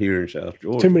like that here in South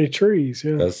Georgia. too many trees.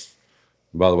 Yeah, That's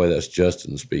by the way, that's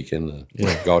Justin speaking.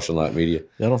 Goshen Light Media.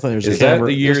 I don't think there's Is a camera. that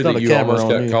the year there's not that a you camera almost on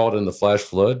got you. caught in the flash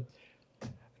flood?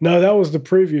 no, that was the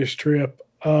previous trip.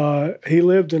 He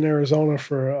lived in Arizona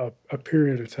for a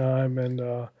period of time, and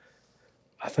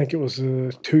I think it was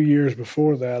 2 years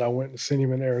before that I went to see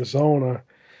him in Arizona,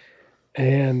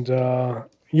 and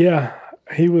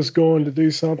he was going to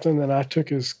do something, and I took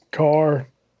his car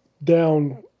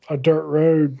down a dirt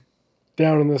road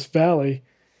down in this valley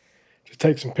to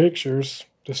take some pictures,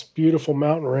 this beautiful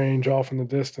mountain range off in the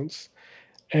distance.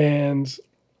 And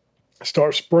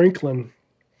start sprinkling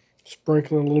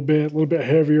a little bit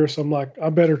heavier. So I'm like, I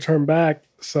better turn back.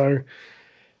 So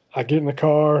I get in the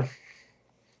car,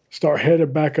 start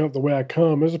headed back up the way I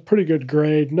come. It was a pretty good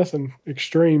grade, nothing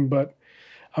extreme, but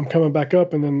I'm coming back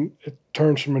up, and then it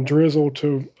turns from a drizzle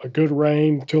to a good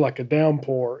rain to like a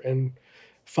downpour in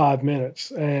 5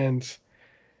 minutes, and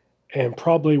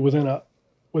probably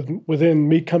within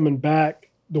me coming back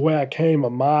the way I came a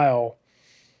mile,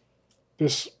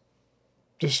 this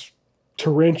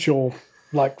torrential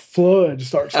like flood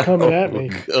starts coming at me.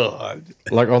 God.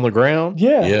 Like on the ground?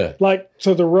 Yeah, Yeah. like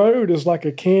so the road is like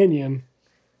a canyon,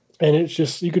 and it's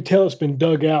just you could tell it's been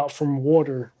dug out from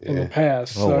water in the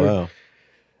past. Oh, So wow.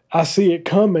 I see it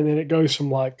coming, and it goes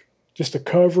from like just a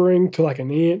covering to like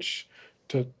an inch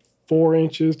to 4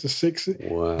 inches to 6.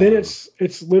 Wow. Then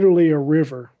it's literally a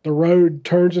river. The road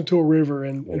turns into a river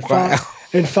in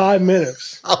 5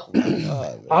 minutes. Oh,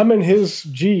 God. I'm in his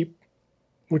Jeep,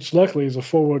 which luckily is a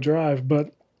 4-wheel drive,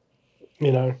 but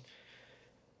you know,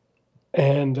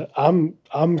 and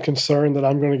I'm concerned that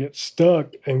I'm going to get stuck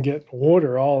and get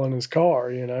water all in his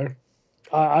car. You know,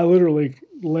 I literally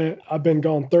I've been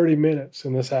gone 30 minutes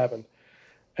and this happened,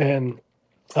 and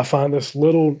I find this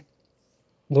little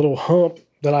hump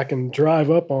that I can drive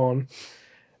up on,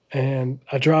 and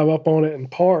I drive up on it and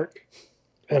park,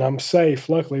 and I'm safe,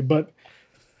 luckily. But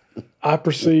I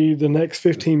proceed the next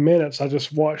 15 minutes. I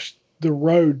just watched the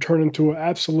road turn into an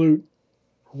absolute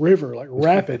river, like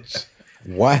rapids,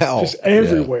 Wow. just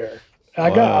everywhere. I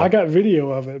got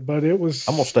video of it, but it was.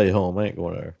 I'm going to stay home. I ain't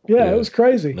going there. Yeah, it was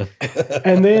crazy.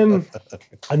 And then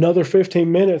another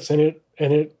 15 minutes, and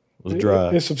it was dry.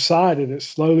 It subsided. It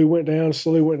slowly went down,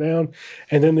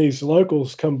 and then these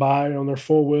locals come by on their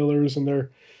 4-wheelers and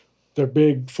their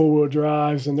big 4-wheel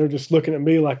drives, and they're just looking at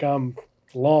me like I'm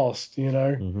lost, you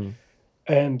know. Mm-hmm.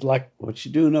 And like, What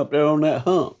you doing up there on that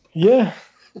hump? yeah.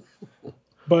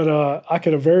 But I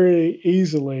could have very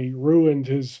easily ruined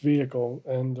his vehicle,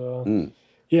 and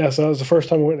yeah, so that was the first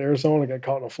time I went to Arizona. Got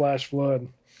caught in a flash flood.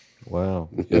 Wow.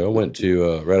 Yeah, I went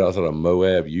to right outside of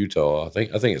Moab, Utah. I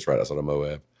think it's right outside of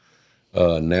Moab.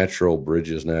 Natural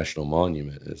Bridges National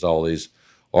Monument. It's all these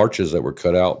arches that were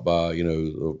cut out by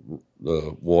the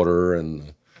water and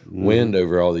the wind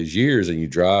over all these years, and you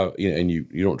drive, and you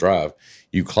don't drive,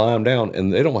 you climb down,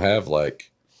 and they don't have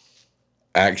like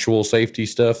actual safety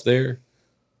stuff there.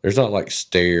 There's not like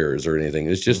stairs or anything.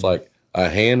 It's just like a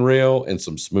handrail and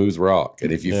some smooth rock,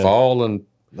 and if you fall and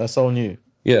That's on you.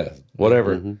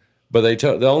 whatever. Mm-hmm. But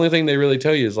the only thing they really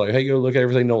tell you is like, hey, go look at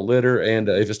everything, don't litter, and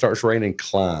if it starts raining,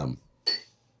 climb.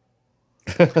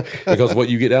 Because what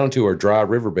you get down to are dry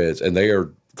riverbeds, and they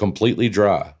are completely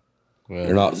dry. Well,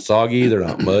 They're not soggy, they're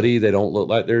not muddy, they don't look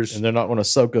like there's and they're not going to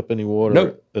soak up any water.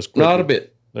 Nope, as quickly. not a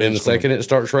bit. They're And the just gonna- second it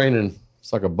starts raining,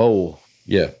 It's like a bowl.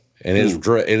 yeah, and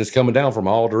it's coming down from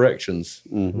all directions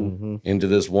Mm-hmm. into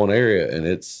this one area, and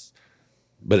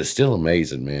but it's still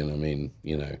amazing, man. I mean,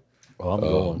 Well,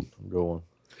 I'm going.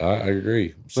 I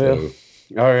agree. So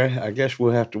Well, all right. I guess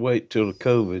we'll have to wait till the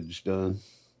COVID's done.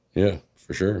 yeah,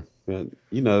 for sure. But,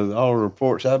 all the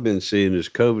reports I've been seeing is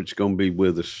COVID's going to be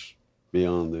with us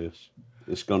beyond this.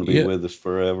 It's going to be Yeah. with us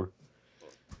forever.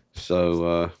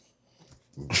 So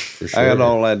For sure. I got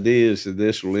all ideas that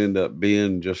this will end up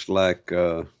being just like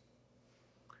a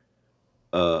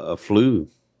flu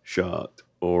shot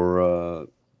or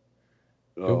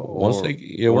once they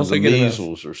the get enough,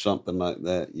 measles or something like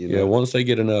that. once they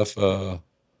get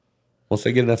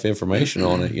enough information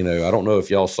on it, I don't know if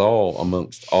y'all saw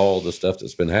amongst all the stuff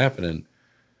that's been happening.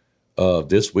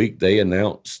 This week they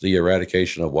announced the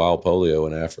eradication of wild polio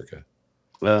in Africa.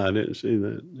 I didn't see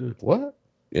that. Yeah. What?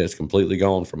 Yeah, it's completely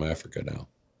gone from Africa now.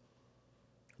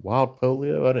 Wild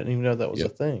polio? I didn't even know that was a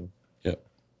Yep. thing. Yep.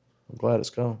 I'm glad it's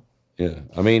gone. Yeah,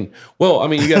 you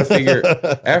got to figure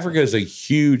Africa is a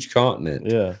huge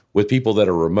continent Yeah. with people that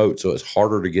are remote, so it's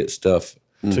harder to get stuff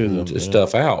To them. to yeah.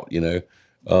 stuff out.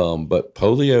 But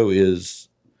polio is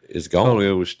gone.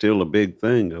 Polio was still a big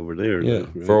thing over there. Yeah,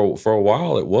 though, right? for a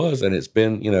while it was, and it's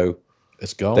been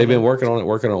It's gone. they've been working on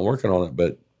it,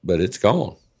 but it's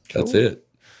gone. That's it.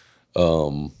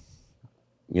 So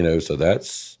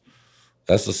that's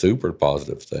a super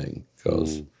positive thing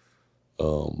because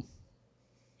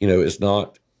it's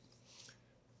not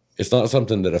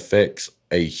something that affects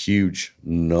a huge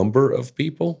number of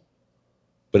people,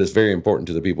 but it's very important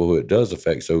to the people who it does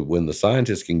affect. So when the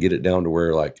scientists can get it down to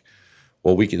where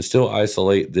we can still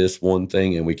isolate this one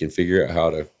thing and we can figure out how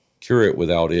to cure it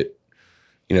without it,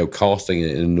 costing an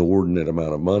inordinate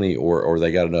amount of money, or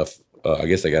they got enough, I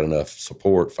guess they got enough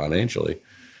support financially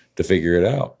to figure it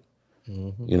out.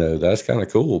 Mm-hmm. That's kind of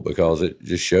cool because it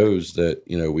just shows that,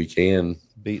 we can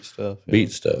beat stuff. Yeah.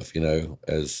 beat stuff, you know,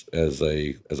 as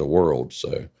a world.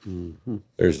 So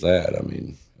there's that. I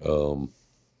mean, so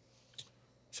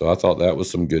I thought that was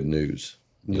some good news.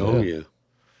 Oh yeah.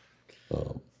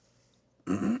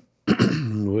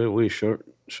 We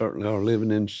certainly are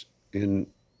living in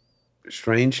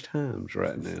strange times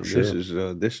right now. Sure.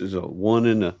 This is a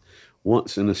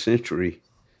once in a century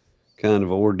kind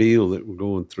of ordeal that we're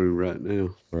going through right now.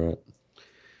 Right.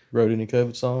 Wrote any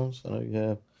COVID songs? I know you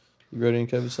have. You wrote any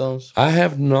COVID songs? I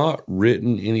have not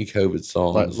written any COVID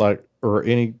songs. Or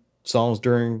any songs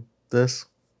during this?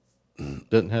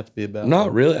 Doesn't have to be about.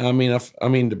 Not really. I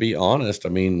mean, to be honest, I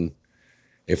mean,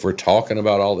 if we're talking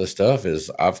about all this stuff,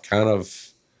 I've kind of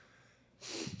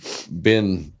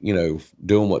been, you know,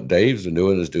 doing what Dave's been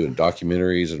doing, is doing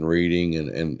documentaries and reading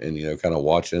and you know, kind of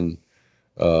watching,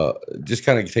 just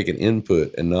kind of taking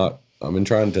input and not. I've been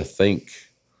trying to think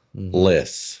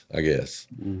less, I guess.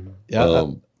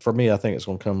 Yeah. For me, I think it's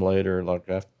going to come later, like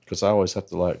because I always have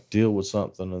to like deal with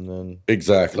something and then.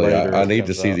 Exactly. Later I it need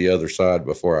to comes see out. the other side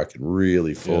before I can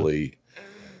really fully.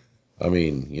 I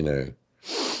mean, you know,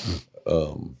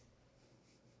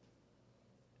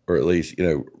 or at least, you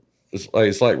know, it's like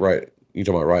you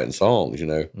talking about writing songs, you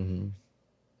know. Mm-hmm.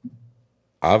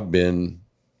 I've been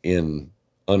in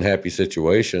unhappy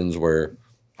situations where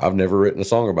I've never written a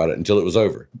song about it until it was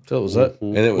over, So it was that.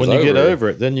 and it was When you get over, over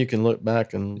it, then you can look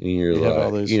back and and you're you have all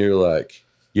like, these.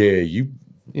 yeah, you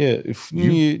If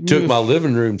took my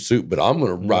living room suit, but I'm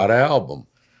going to write an album.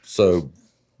 So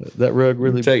that rug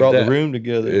really take brought that. the room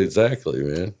together. Exactly,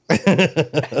 man.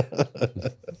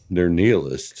 They're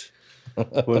nihilists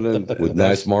Well, then, with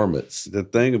nice marmots. the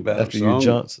thing about After you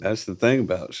Johnson. that's the thing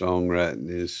about songwriting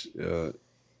is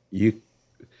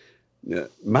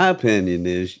my opinion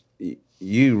is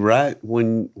you write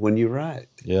when you write.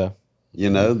 Yeah. You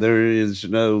know, there is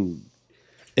no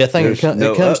I think there's it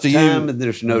no comes to uptime you. and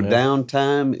there's no Yeah.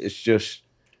 downtime. It's just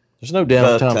There's no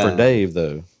downtime for time. Dave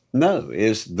though. no.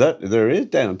 It's that there is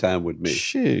downtime with me.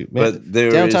 Shoot, man. But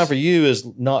there downtime is- for you is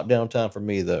not downtime for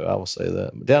me though. I will say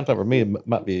that. But downtime for me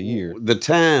might be a year. The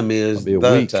time is Might be a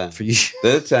the week time. for you.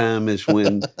 The time is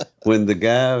when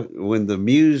the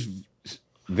muse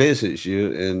visits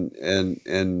you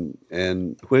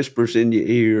and whispers in your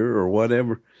ear or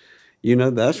whatever. You know,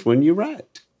 that's when you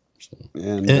write.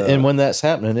 And when that's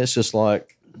happening, it's just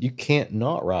like you can't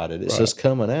not write it. It's just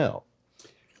coming out.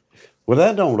 well,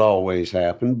 that don't always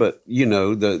happen, but you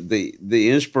know, the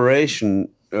inspiration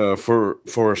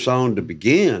for a song to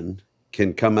begin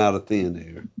can come out of thin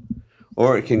air,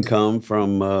 or it can come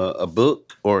from a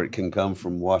book, or it can come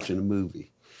from watching a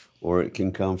movie, or it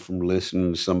can come from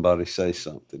listening to somebody say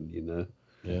something. You know,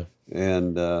 Yeah.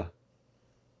 and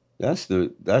that's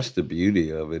the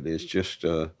beauty of it. It's just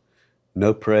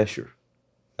no pressure.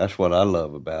 That's what I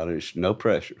love about it. It's no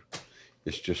pressure.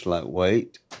 It's just like,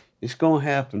 wait, it's gonna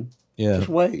happen. Yeah. Just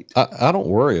wait. I don't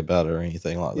worry about it or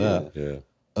anything like that. Yeah.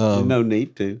 There's no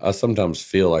need to. I sometimes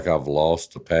feel like I've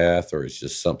lost the path, or it's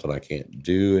just something I can't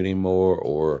do anymore,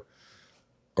 or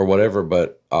whatever.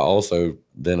 But I also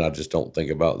then I just don't think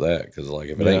about that, because like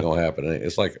if it ain't gonna happen,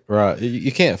 it's like Right.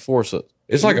 You can't force it.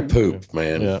 a poop,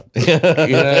 man. Yeah.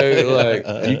 You know,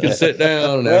 like you can sit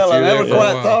down. And Well, after I you're there never for a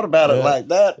quite while- thought about it Yeah. like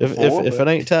that If before. if it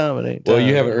ain't time, it ain't time. Well,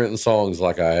 you haven't written songs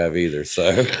like I have either,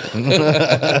 so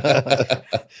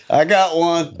I got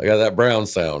one. I got that brown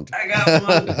sound. I got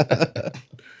one.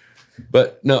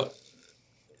 But no,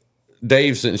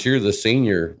 Dave, since you're the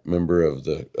senior member of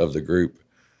the group,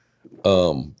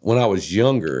 when I was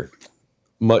younger,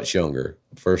 much younger,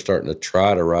 first starting to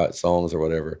try to write songs or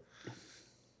whatever,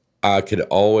 I could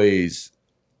always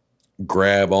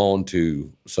grab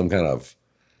onto some kind of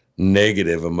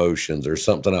negative emotions or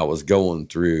something I was going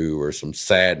through or some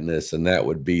sadness, and that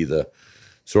would be the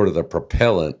sort of the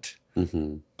propellant.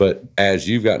 Mm-hmm. But as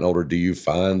you've gotten older, do you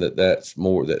find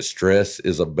that stress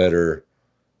is a better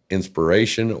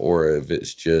inspiration, or if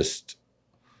it's just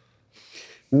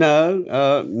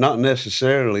No, not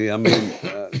necessarily. I mean,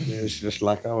 it's just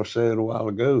like I was saying a while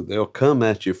ago. They'll come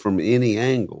at you from any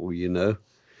angle, you know.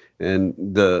 And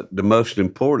the most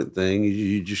important thing is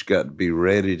you just got to be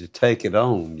ready to take it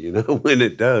on, you know, when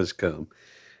it does come.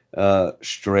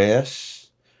 Stress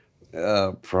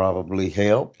probably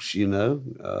helps, you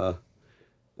know.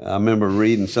 I remember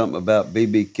reading something about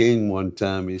B.B. King one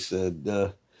time. He said,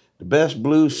 the best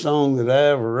blues song that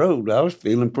I ever wrote, I was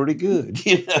feeling pretty good,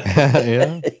 you know.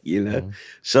 Yeah. You know,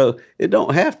 so it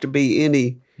don't have to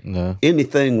be No.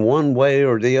 anything one way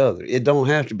or the other. It don't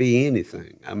have to be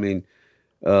anything. I mean,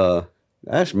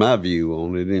 that's my view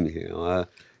on it anyhow.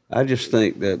 I just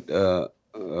think that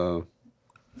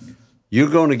you're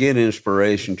going to get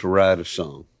inspiration to write a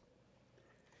song.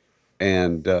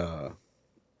 and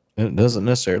And it doesn't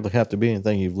necessarily have to be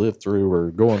anything you've lived through or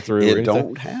going through. Or it anything.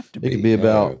 don't have to It be. could be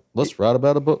about No. let's write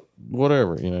about a book,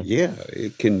 whatever, you know. Yeah,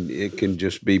 it can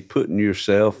just be putting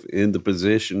yourself in the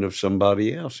position of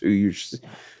somebody else who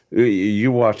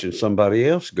you're watching somebody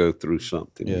else go through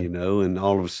something, Yeah. you know, and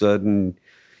all of a sudden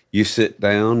you sit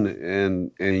down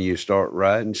and you start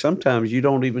writing. Sometimes you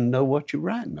don't even know what you're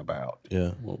writing about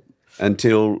Yeah.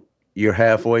 until you're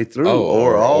halfway through, Oh,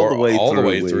 or all the way all through, the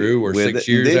way through, or with 6 it.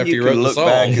 years Then after you can wrote the look song.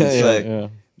 back and Yeah, say, yeah.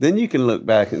 then you can look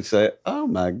back and say, "Oh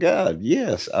my God,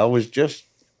 yes, I was just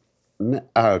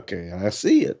okay. I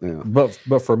see it now." But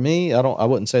for me, I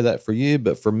wouldn't say that for you,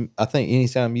 but I think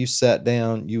anytime you sat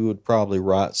down, you would probably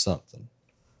write something.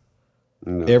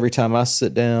 No. Every time I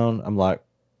sit down, I'm like,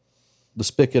 the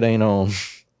spigot ain't on,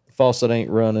 the faucet ain't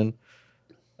running.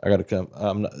 I got to come.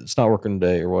 It's not working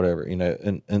today or whatever, you know.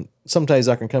 And some days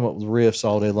I can come up with riffs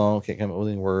all day long, can't come up with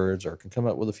any words, or can come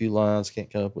up with a few lines, can't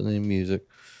come up with any music.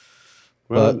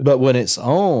 Well, But when it's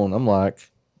on, I'm like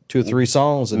 2 or 3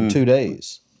 songs in 2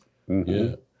 days. mhm.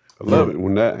 Yeah. I love it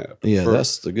when that happens. Yeah, For-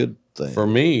 that's the good thing. For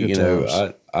me, Good you know,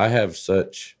 times. I have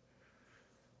such.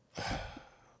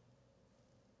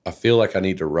 I feel like I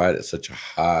need to write at such a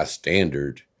high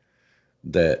standard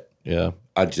that Yeah.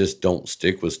 I just don't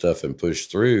stick with stuff and push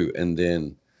through. And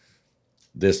then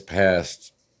this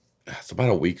past, it's about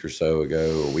a week or so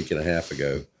ago, a week and a half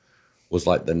ago, was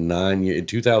like the 9 year in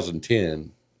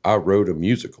 2010. I wrote a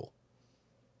musical.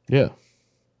 Yeah.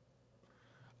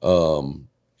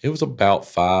 It was about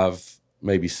 5,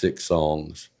 maybe 6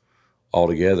 songs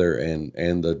altogether,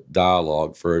 and the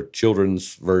dialogue for a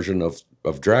children's version of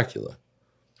Dracula.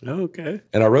 Okay.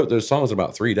 And I wrote those songs in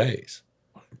about 3 days.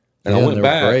 And Yeah, I and went they're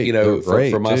back, great. you know, They're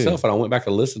great, for too. myself, and I went back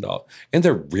and listened to all, and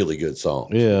they're really good songs.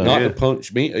 Yeah. Not Yeah. to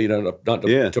punch me, you know, not to,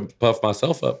 Yeah. to puff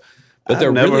myself up, but I've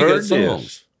they're never really good heard this.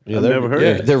 songs. Yeah, I've they're- never heard yeah.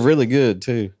 it. They're really good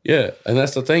too. Yeah, and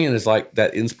that's the thing, and it's like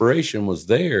that inspiration was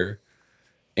there,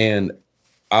 and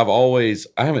I've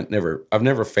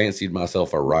never fancied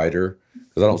myself a writer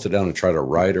because I don't sit down and try to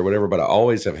write or whatever, but I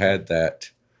always have had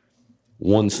that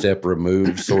one step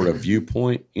removed sort of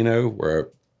viewpoint, you know, where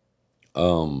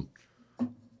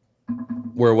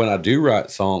when I do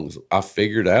write songs, I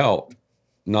figured out,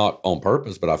 not on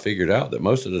purpose, but I figured out that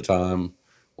most of the time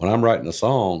when I'm writing a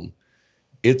song,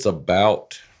 it's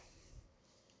about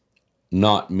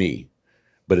not me,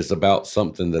 but it's about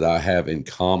something that I have in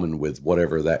common with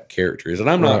whatever that character is. And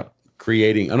I'm Right.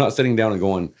 I'm not sitting down and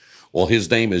going, well, his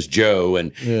name is Joe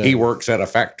and Yeah. he works at a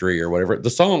factory or whatever. The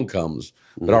song comes,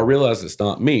 but I realize it's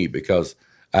not me because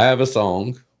I have a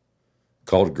song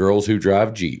called Girls Who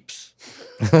Drive Jeeps.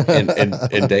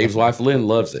 and Dave's wife Lynn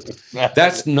loves it.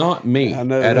 That's not me I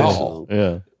know at that all. song.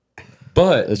 Yeah.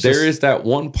 But It's there just- is that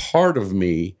one part of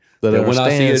me That that when I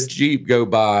see a understands- Jeep go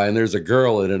by and there's a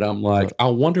girl in it, I'm like, I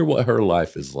wonder what her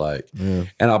life is like. Yeah.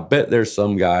 And I bet there's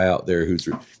some guy out there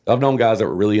I've known guys that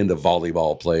were really into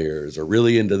volleyball players or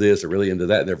really into this or really into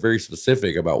that. And they're very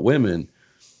specific about women.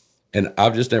 And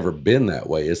I've just never been that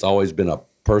way. It's always been a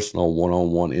personal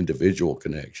one-on-one individual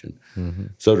connection. Mm-hmm.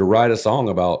 So to write a song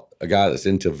about a guy that's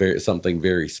into something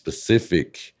very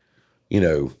specific, you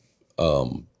know,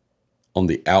 on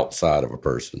the outside of a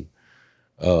person,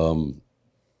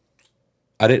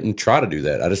 I didn't try to do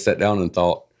that. I just sat down and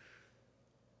thought,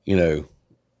 you know,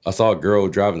 I saw a girl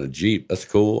driving a Jeep. That's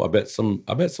cool. I bet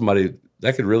somebody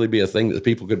that could really be a thing that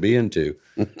people could be into.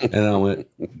 And I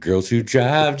went, girls who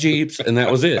drive Jeeps, and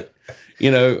that was it. You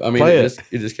know, I mean, Play it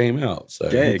it. just came out. So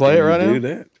Yeah, play can it right you do now?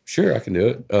 that? sure, I can do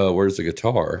it. Where's the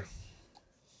guitar?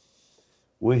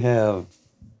 We have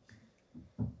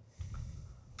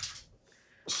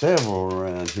several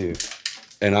around here.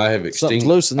 And I have Something's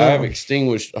loose in I there. have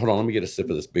extinguished. Hold on, let me get a sip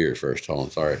of this beer first. Hold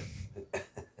on, sorry.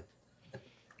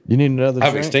 You need another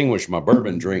I've drink? extinguished my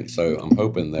bourbon drink, so I'm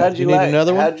hoping that you need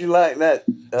another one? How'd you like that?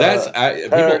 people,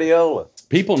 Paradiola.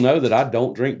 people know that I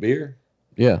don't drink beer,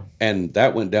 Yeah. and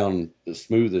that went down as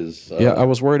smooth as. Yeah, I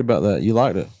was worried about that. You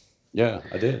liked it. Yeah,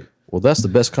 I did. Well, that's the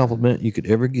best compliment you could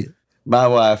ever get. My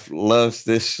wife loves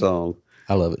this song.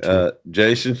 I love it too.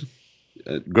 Jason,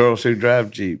 Girls Who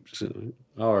Drive Jeeps.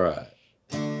 All right.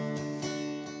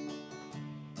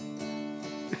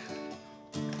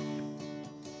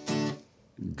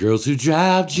 Girls who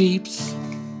drive Jeeps.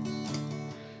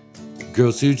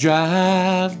 Girls who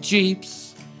drive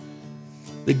Jeeps.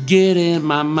 They get in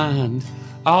my mind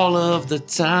all of the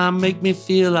time, make me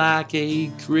feel like a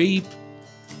creep.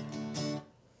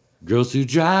 Girls who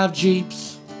drive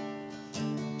Jeeps.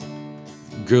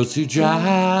 Girls who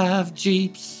drive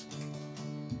Jeeps.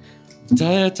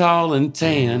 They're tall and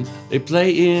tan. They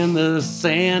play in the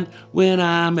sand when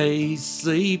I'm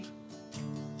asleep.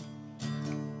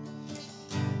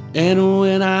 And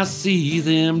when I see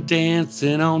them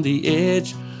dancing on the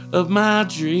edge of my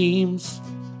dreams,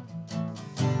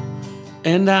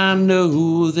 and I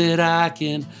know that I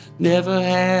can never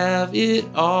have it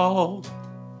all,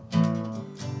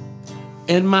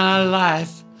 and my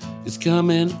life is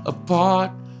coming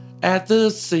apart at the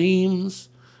seams,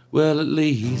 well, at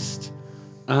least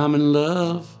I'm in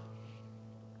love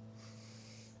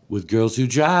with girls who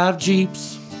drive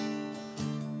Jeeps.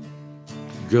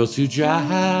 Girls who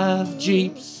drive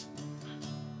Jeeps.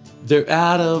 They're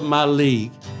out of my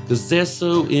league, 'cause they're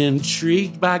so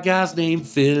intrigued by guys named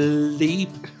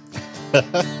Philippe.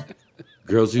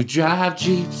 Girls who drive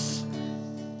Jeeps.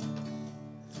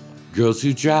 Girls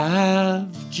who drive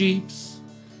Jeeps.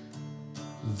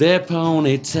 Their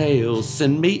ponytails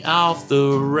send me off the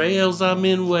rails. I'm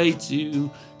in way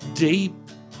too deep.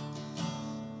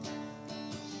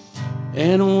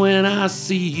 And when I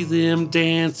see them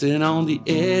dancing on the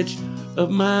edge of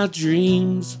my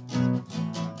dreams,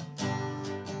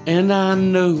 and I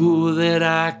know that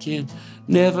I can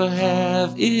never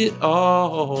have it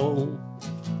all,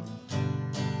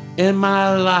 and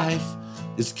my life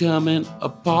is coming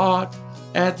apart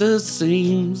at the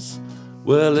seams,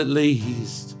 well, at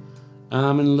least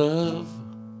I'm in love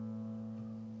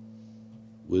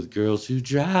with girls who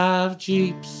drive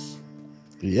Jeeps.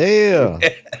 Yeah.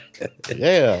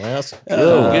 Yeah, man. That's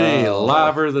Don't get any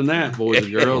liver than that, boys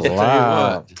and girls. I'll tell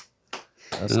you what.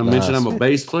 That's Did I mention nice. I'm a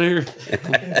bass player?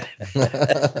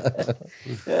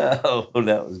 Oh,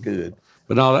 that was good.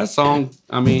 But no, that song,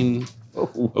 I mean,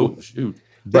 Oh, oh, shoot.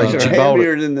 Break these it, are you bought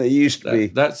heavier it. than they used to be.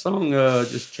 That song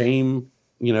just came,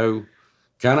 kind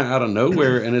of out of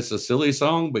nowhere, and it's a silly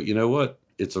song, but you know what?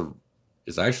 It's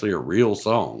actually a real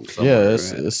song. Yeah,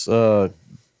 somewhere.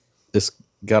 it's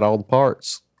got all the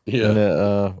parts. Yeah. And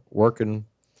it working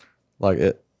like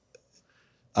it.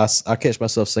 I catch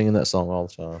myself singing that song all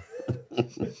the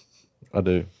time. I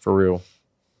do, for real.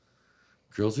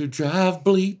 Girls who drive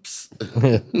bleeps.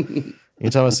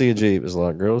 Anytime I see a Jeep, it's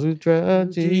like girls who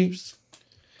drive Jeeps.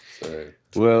 So,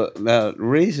 Well, now the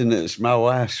reason it's my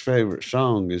wife's favorite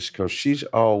song is because she's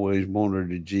always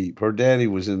wanted a Jeep. Her daddy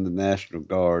was in the National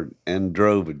Guard and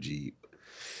drove a Jeep,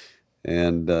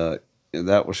 and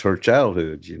that was her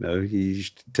childhood. He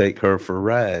used to take her for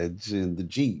rides in the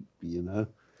Jeep.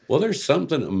 well, there's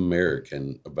something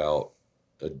American about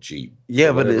a Jeep. Yeah,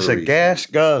 for but it's a whatever reason. gas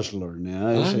guzzler now.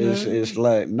 It's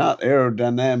like not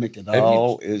aerodynamic at you-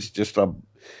 all. It's just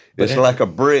it's have- like a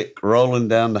brick rolling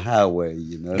down the highway.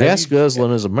 Gas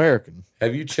guzzling is American.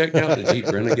 Have you checked out the Jeep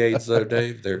Renegades though,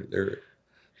 Dave? They're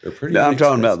pretty. No, I'm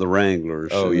talking about inexpensive. the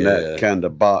Wranglers. Oh, and yeah. that kind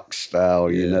of box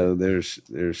style. Yeah. There's.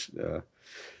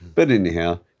 But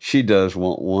anyhow, she does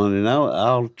want one, and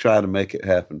I'll try to make it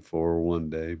happen for her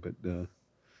one day. But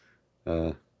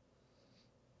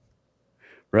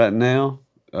right now,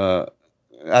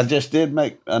 I just did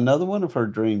make another one of her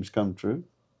dreams come true.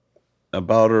 I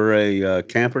bought her a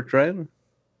camper trailer,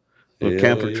 a Hell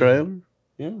camper yeah. trailer.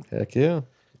 Yeah, Heck yeah.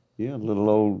 yeah, a little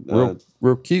old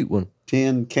Real cute one.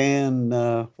 tin can,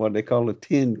 what they call a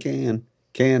tin can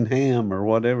ham or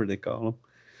whatever they call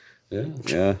them.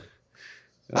 Yeah.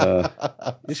 Yeah.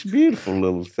 It's a beautiful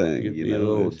little thing, Give you me a know.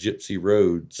 little It's gypsy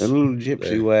roads. a little gypsy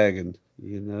there. wagon,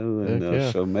 and Heck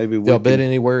yeah. so maybe we Y'all bed can,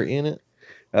 anywhere in it?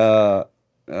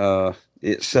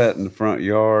 it sat in the front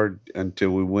yard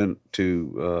until we went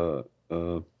to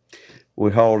we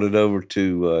hauled it over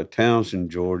to Townsend,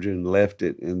 Georgia, and left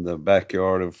it in the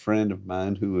backyard of a friend of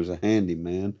mine who was a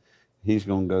handyman. He's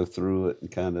going to go through it and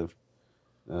kind of,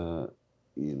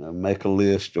 make a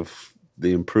list of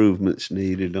the improvements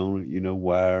needed on it.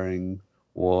 Wiring,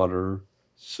 water,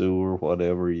 sewer,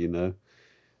 whatever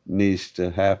needs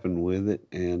to happen with it.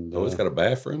 And Oh, it's got a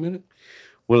bathroom in it?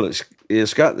 well,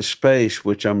 it's got the space,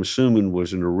 which I'm assuming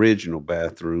was an original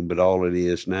bathroom, but all it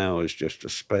is now is just a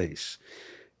space.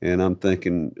 And I'm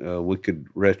thinking we could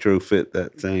retrofit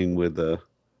that thing with a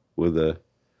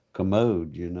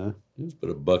commode, Just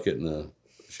put a bucket and a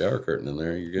shower curtain in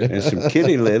there. You're good. and some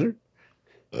kitty litter.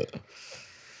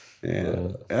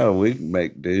 Yeah, we can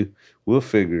make do. We'll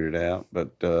figure it out.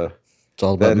 But It's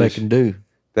all about That is- making do.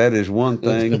 that is one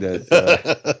thing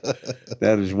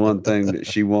that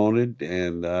she wanted,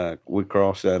 and we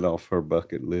crossed that off her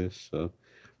bucket list. So,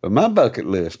 but my bucket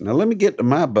list. Now let me get to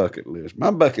my bucket list.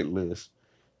 My bucket list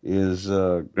is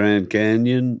Grand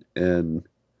Canyon and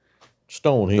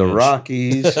Stonehenge. the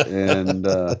Rockies, and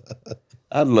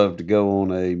I'd love to go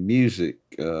on a music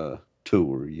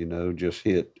tour. Just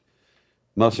hit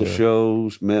Muscle Yeah.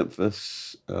 Shoals,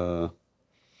 Memphis, been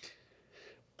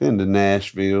to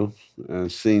Nashville,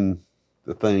 seen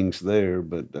the things there,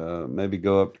 but maybe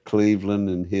go up to Cleveland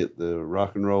and hit the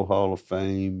Rock and Roll Hall of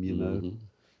Fame, you know. Mhm.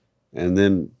 And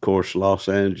then, of course, Los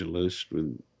Angeles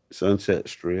with Sunset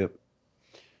Strip.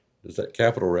 Is that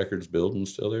Capitol Records building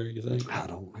still there, you think? I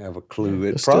don't have a clue. It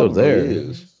It's still probably there.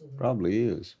 is. Probably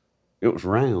is. It was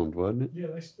round, wasn't it? Yeah,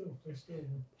 they still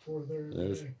for their.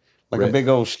 There's- Like a Red- big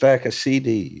old stack of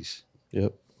CDs.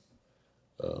 Yep.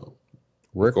 Of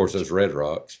course, there's Red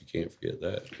Rocks. You can't forget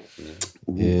that. You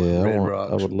know? Yeah, Red I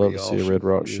Rocks would love be to see a awesome. Red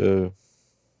Rock Yeah. show.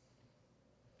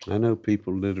 I know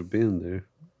people that have been there.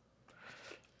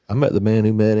 I met the man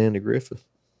who met Andy Griffith.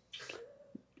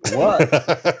 What?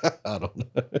 I don't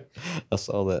know. I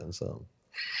saw that in something.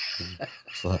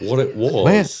 It's like, What it was.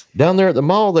 man, down there at the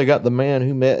mall, they got the man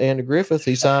who met Andy Griffith.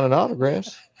 He's signing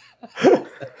autographs.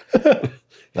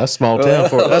 That's small town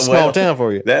for that's small Well, town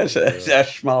for you. That's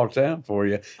small town for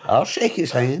you. I'll shake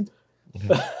his hand.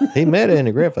 He met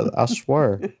Andy Griffith. I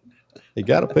swear, he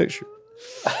got a picture.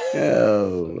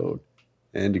 Oh Lord,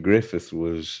 Andy Griffith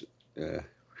was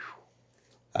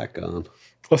icon.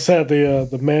 What's that?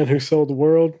 The man who sold the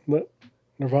world. That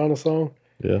Nirvana song.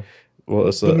 Yeah. Well,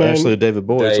 it's The man- actually a David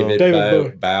Bowie song.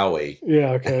 David Bowie.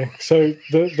 Yeah. Okay. So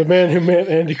the man who met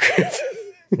Andy Griffith.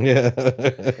 Yeah.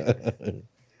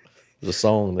 There's a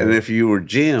song there. And if you were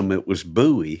Jim, it was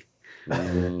Bowie,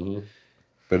 Mhm.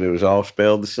 but it was all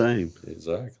spelled the same.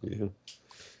 Exactly. Yeah.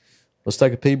 Let's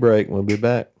take a pee break and we'll be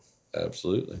back.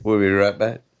 Absolutely. We'll be right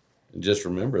back. And just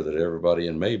remember that everybody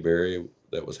in Mayberry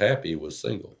that was happy was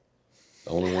single.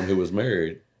 The only one who was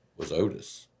married was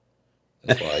Otis.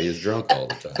 That's why he is drunk all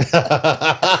the time.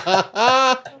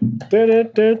 Dun, dun,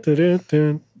 dun, dun,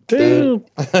 dun, dun.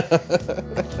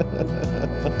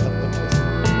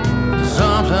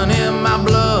 Something in my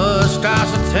blood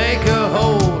starts to take a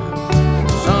hold.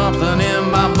 Something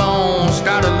in my bones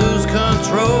start to lose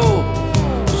control.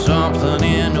 Something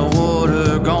in the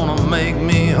water gonna make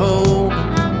me whole.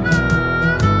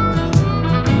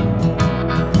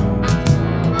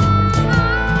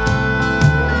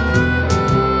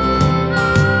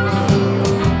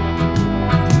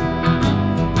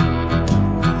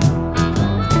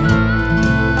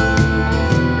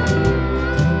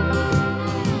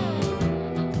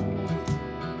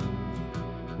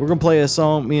 We're gonna play a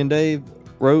song me and Dave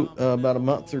wrote about a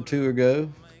month or two ago.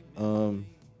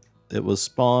 It was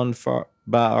spawned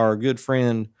by our good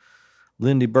friend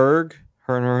Lindy Berg.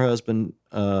 Her and her husband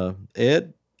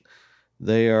Ed.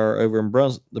 They are over in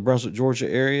the Brunswick, Georgia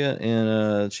area,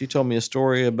 and she told me a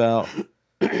story about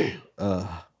a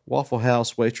Waffle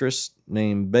House waitress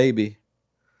named Baby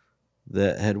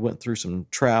that had went through some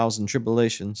trials and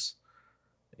tribulations,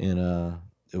 and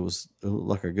it looked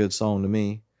like a good song to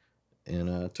me.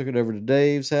 And I took it over to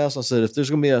Dave's house. I said, if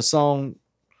there's going to be a song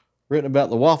written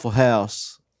about the Waffle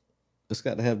House, it's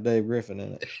got to have Dave Griffin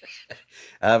in it.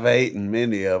 I've eaten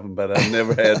many of them, but I've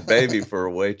never had Baby for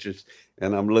a waitress,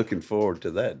 and I'm looking forward to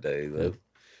that day, though. Yep.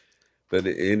 But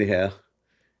anyhow,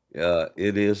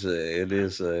 it is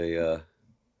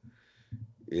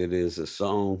a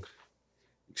song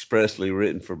expressly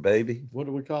written for Baby. What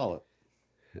do we call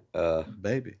it?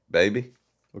 Baby. Baby,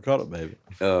 We call it Baby.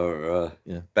 or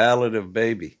Yeah. Ballad of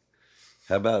Baby.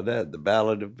 How about that? The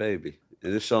Ballad of Baby.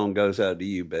 And this song goes out to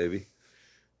you, baby.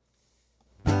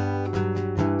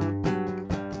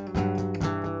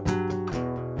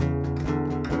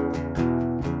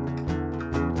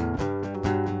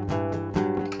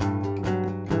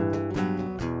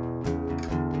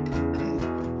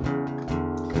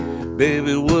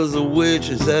 Baby was a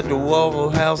waitress at the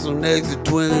Waffle House on exit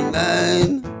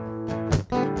 29.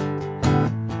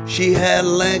 She had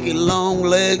lanky long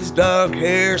legs, dark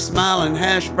hair, smiling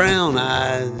hash brown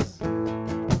eyes.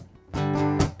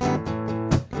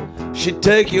 She'd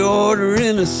take your order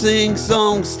in a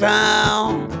sing-song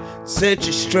style, set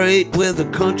you straight with a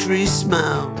country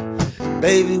smile.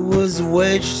 Baby was a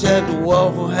waitress at the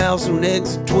Waffle House on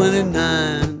exit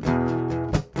 29.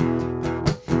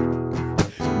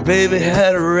 Baby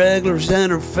had her regulars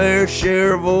and her fair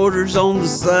share of orders on the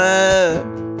side.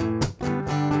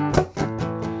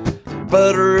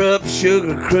 Butter up,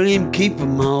 sugar cream, keep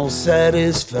 'em all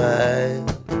satisfied.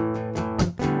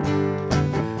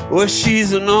 Well,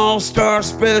 she's an all-star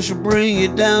special, bring you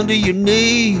down to your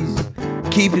knees.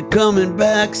 Keep you coming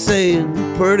back saying,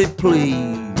 pretty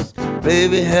please.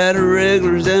 Baby had her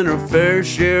regulars and her fair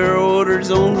share of orders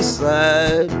on the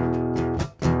side.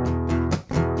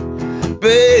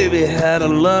 Baby had a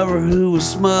lover who was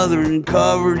smothered and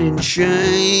covered in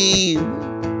shame.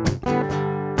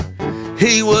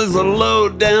 He was a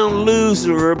low-down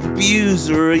loser,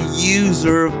 abuser, a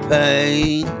user of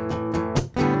pain.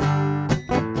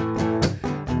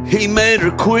 He made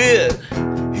her quit,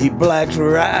 He blacks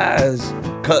her eyes,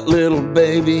 cut little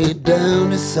baby down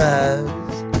to size.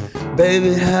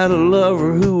 Baby had a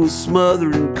lover who was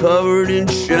smothered and covered in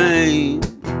shame.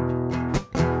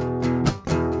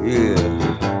 Yeah.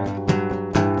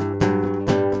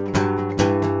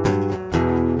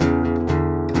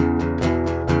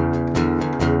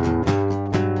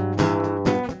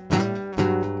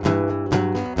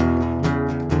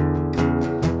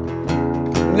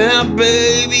 Now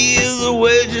baby is a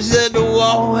waitress at the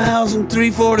Waffle House on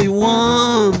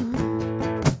 341.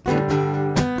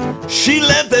 She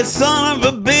left that son of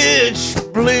a bitch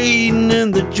bleeding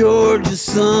in the Georgia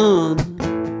sun.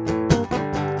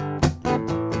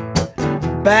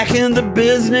 Back in the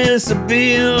business of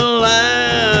being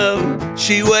alive.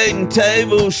 She waiting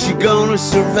tables, she gonna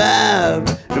survive.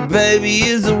 The baby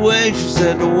is a waitress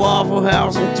at the Waffle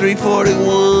House on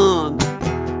 341.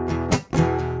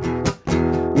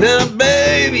 Now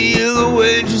baby is a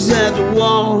waitress at the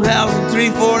Waffle House on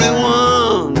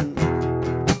 341.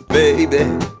 Baby.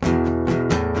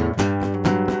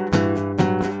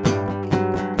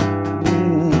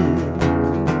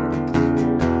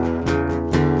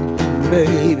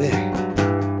 Baby, baby.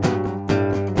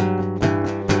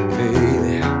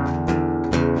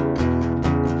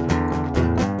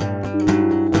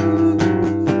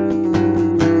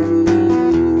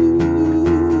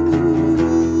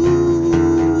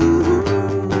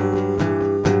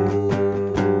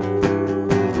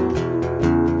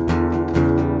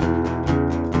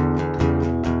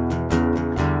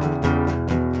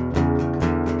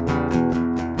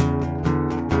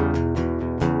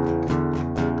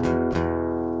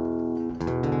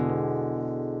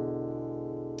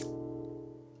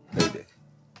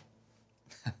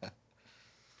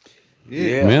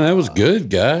 Yeah. Man, that was good,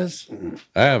 guys.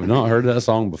 I have not heard that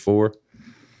song before.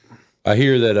 I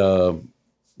hear that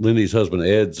Lindy's husband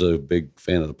Ed's a big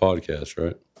fan of the podcast,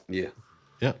 right? Yeah.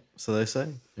 Yeah. So they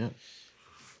say. Yeah.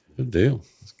 Good deal.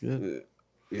 That's good.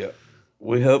 Yeah.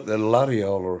 We hope that a lot of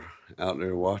y'all are out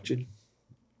there watching.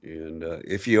 And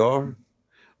if you are,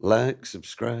 like,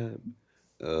 subscribe,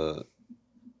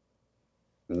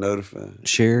 notify,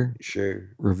 Share,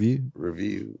 share, review,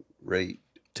 rate.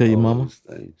 tell your all mama. those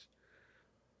things.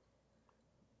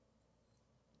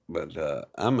 But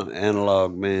I'm an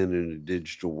analog man in a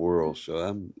digital world, so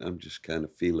I'm just kind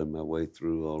of feeling my way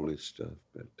through all this stuff.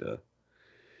 But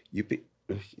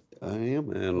I am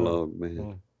an analog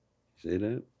man. See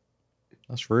that?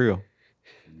 That's real.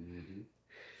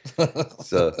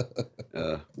 So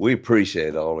we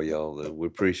appreciate all of y'all, though. We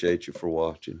appreciate you for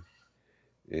watching,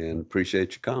 and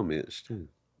appreciate your comments too.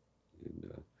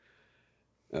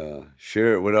 And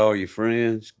share it with all your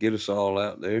friends. Get us all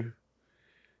out there.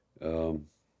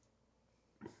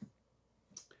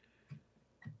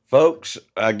 Folks,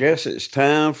 I guess it's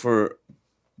time for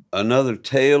another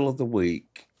tale of the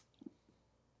week.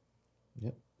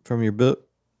 Yep. From your book.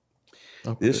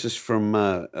 This is from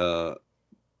my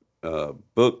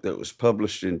book that was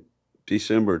published in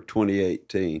December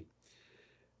 2018.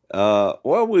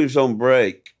 While we was on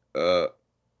break,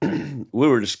 we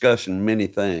were discussing many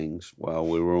things while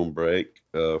we were on break,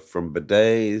 from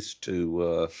bidets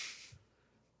to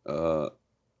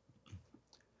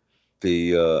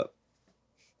the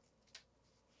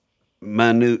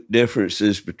minute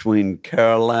differences between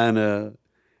Carolina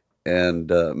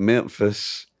and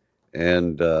Memphis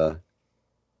and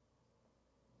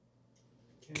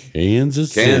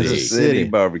Kansas City. Kansas City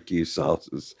barbecue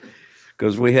sauces,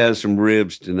 because we had some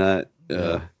ribs tonight,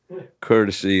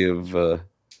 courtesy of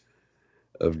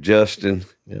Justin,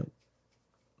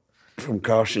 from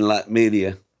Caution Light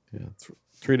Media. Yeah,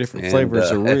 3 different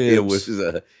flavors of ribs.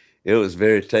 It was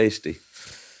very tasty.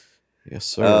 Yes,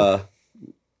 sir.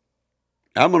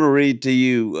 I'm going to read to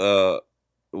you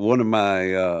one of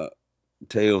my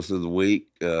tales of the week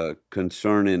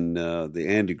concerning the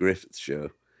Andy Griffith Show.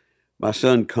 My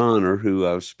son Connor, who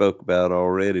I've spoke about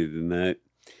already tonight,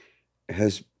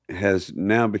 has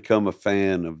now become a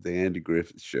fan of the Andy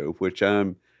Griffith Show, which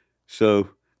I'm so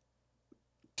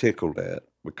tickled at,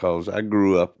 because I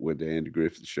grew up with the Andy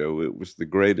Griffith Show. It was the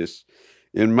greatest,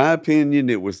 in my opinion,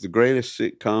 it was the greatest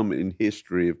sitcom in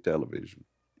history of television.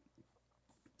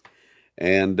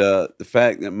 And the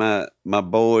fact that my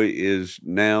boy is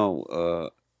now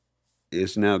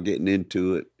getting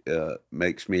into it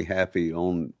makes me happy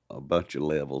on a bunch of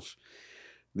levels.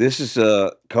 This is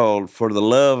called For the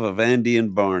Love of Andy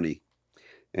and Barney.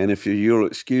 And if you'll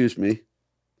excuse me.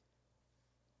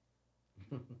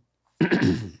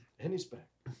 Andy's back.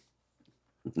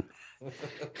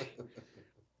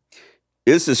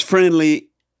 It's as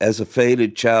friendly as a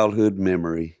faded childhood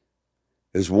memory,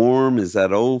 as warm as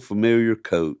that old familiar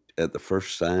coat at the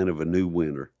first sign of a new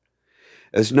winter.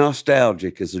 as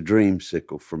nostalgic as a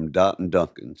dreamsicle from Dot and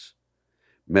Duncan's,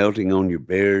 melting on your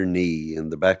bare knee in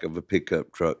the back of a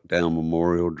pickup truck down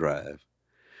Memorial Drive.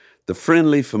 The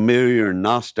friendly, familiar, and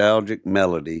nostalgic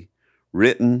melody,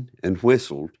 written and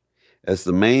whistled as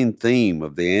the main theme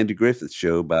of the Andy Griffith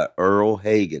Show by Earl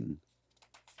Hagen,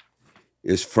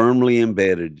 is firmly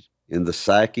embedded in the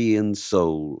psyche and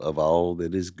soul of all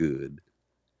that is good.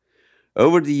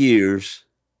 Over the years,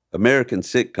 American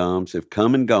sitcoms have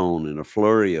come and gone in a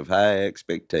flurry of high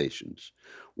expectations,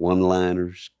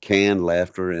 one-liners, canned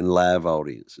laughter, and live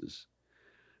audiences.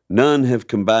 None have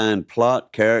combined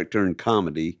plot, character, and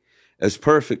comedy as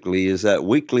perfectly as that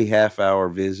weekly half-hour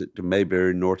visit to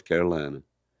Mayberry, North Carolina.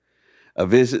 A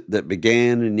visit that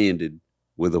began and ended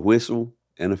with a whistle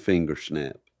and a finger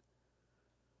snap.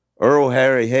 Earl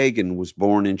Harry Hagen was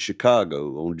born in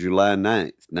Chicago on July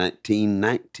 9th,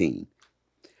 1919.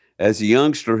 As a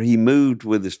youngster, he moved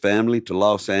with his family to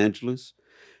Los Angeles,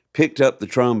 picked up the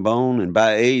trombone, and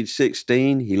by age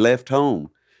 16, he left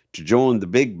home to join the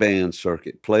big band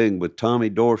circuit, playing with Tommy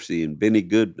Dorsey and Benny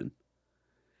Goodman.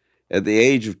 At the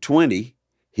age of 20,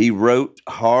 he wrote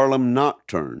Harlem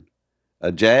Nocturne,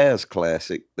 a jazz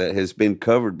classic that has been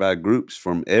covered by groups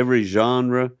from every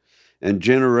genre and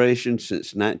generation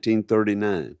since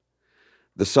 1939.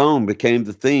 The song became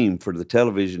the theme for the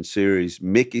television series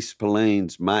Mickey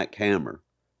Spillane's Mike Hammer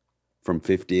from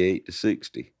 58 to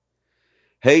 60.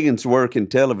 Hagen's work in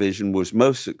television was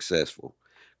most successful,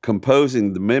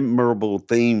 composing the memorable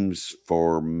themes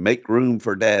for Make Room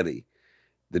for Daddy,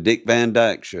 The Dick Van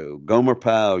Dyke Show, Gomer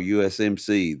Pyle,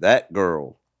 USMC, That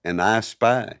Girl, and I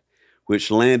Spy,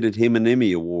 which landed him an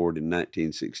Emmy Award in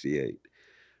 1968.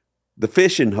 The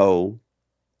Fishing Hole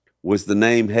was the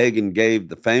name Hagen gave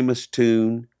the famous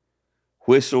tune,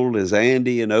 whistled as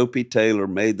Andy and Opie Taylor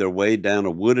made their way down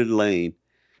a wooded lane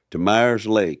to Myers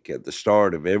Lake at the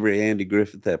start of every Andy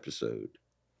Griffith episode.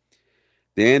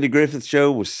 The Andy Griffith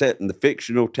Show was set in the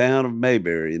fictional town of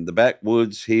Mayberry in the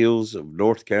backwoods hills of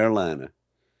North Carolina.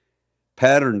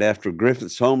 Patterned after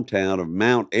Griffith's hometown of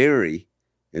Mount Airy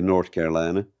in North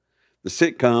Carolina, the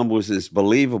sitcom was as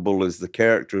believable as the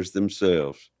characters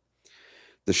themselves.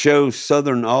 The show's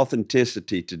southern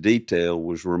authenticity to detail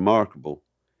was remarkable,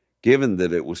 given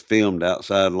that it was filmed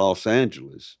outside Los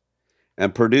Angeles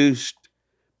and produced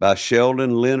by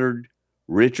Sheldon Leonard,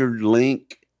 Richard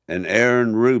Link, and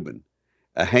Aaron Rubin,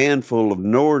 a handful of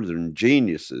northern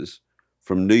geniuses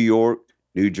from New York,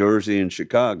 New Jersey, and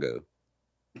Chicago.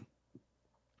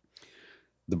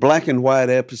 The black and white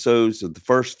episodes of the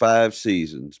first 5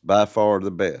 seasons, by far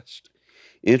the best,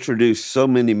 introduced so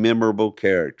many memorable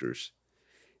characters.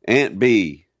 Aunt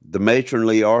Bee, the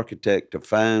matronly architect of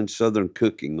fine Southern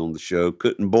cooking on the show,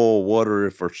 couldn't boil water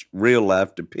if her real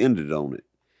life depended on it.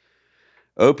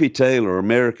 Opie Taylor,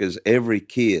 America's every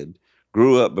kid,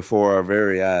 grew up before our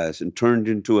very eyes and turned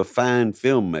into a fine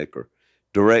filmmaker,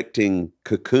 directing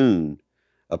Cocoon,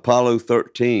 Apollo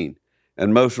 13,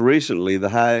 and most recently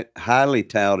the highly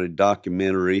touted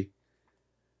documentary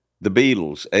The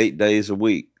Beatles, 8 Days a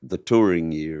Week, The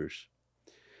Touring Years.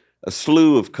 A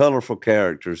slew of colorful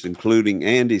characters, including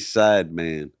Andy's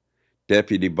sideman,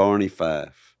 Deputy Barney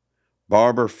Fife,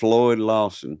 barber Floyd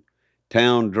Lawson,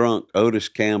 town drunk Otis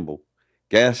Campbell,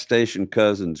 gas station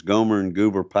cousins Gomer and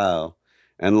Goober Pyle,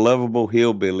 and lovable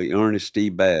hillbilly Ernest E.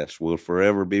 Bass will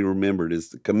forever be remembered as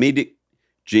the comedic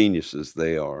geniuses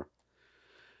they are.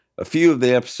 A few of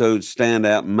the episodes stand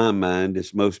out in my mind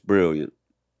as most brilliant.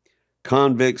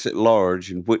 Convicts at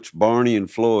Large, in which Barney and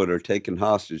Floyd are taken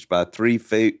hostage by 3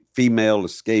 female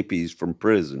escapees from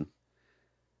prison.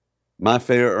 My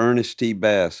Fair Ernest T.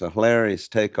 Bass, a hilarious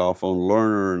takeoff on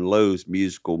Lerner and Lowe's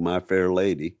musical My Fair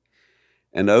Lady.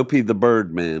 And Opie the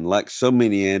Birdman, like so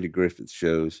many Andy Griffith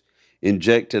shows,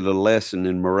 injected a lesson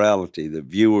in morality that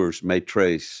viewers may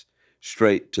trace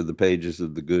straight to the pages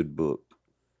of the good book.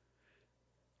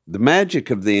 The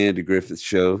magic of the Andy Griffith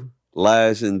Show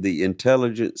lies in the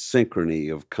intelligent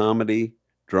synchrony of comedy,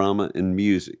 drama, and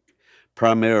music,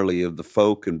 primarily of the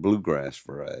folk and bluegrass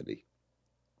variety.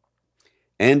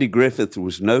 Andy Griffith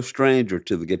was no stranger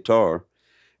to the guitar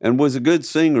and was a good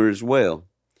singer as well,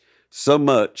 so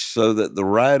much so that the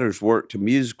writers worked a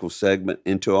musical segment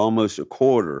into almost a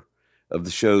quarter of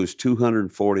the show's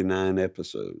 249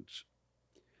 episodes.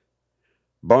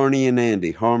 Barney and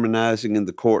Andy harmonizing in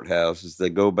the courthouse as they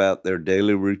go about their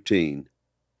daily routine.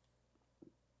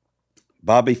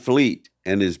 Bobby Fleet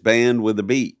and his band with a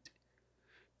beat.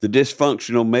 The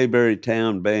dysfunctional Mayberry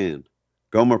Town Band.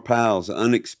 Gomer Pyle's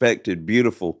unexpected,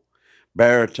 beautiful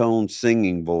baritone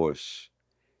singing voice.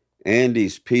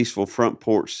 Andy's peaceful front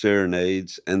porch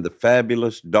serenades, and the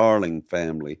fabulous Darling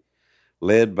family,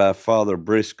 led by Father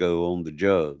Briscoe on the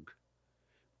jug.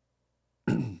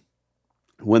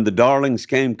 When the Darlings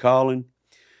came calling,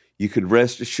 you could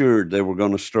rest assured they were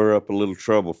going to stir up a little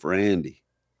trouble for Andy.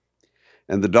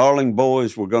 And the Darling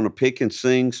boys were going to pick and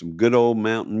sing some good old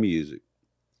mountain music.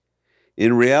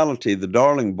 In reality, the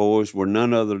Darling boys were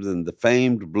none other than the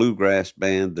famed bluegrass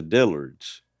band, the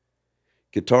Dillards.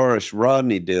 Guitarist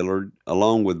Rodney Dillard,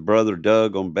 along with brother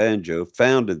Doug on banjo,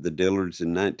 founded the Dillards in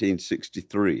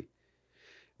 1963.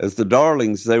 As the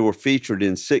Darlings, they were featured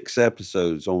in 6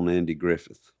 episodes on Andy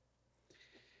Griffith.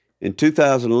 In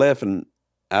 2011,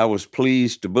 I was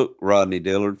pleased to book Rodney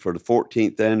Dillard for the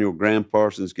 14th annual Gram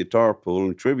Parsons Guitar Pull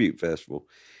and Tribute Festival.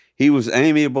 He was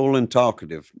amiable and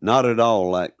talkative, not at all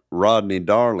like Rodney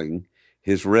Darling,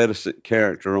 his reticent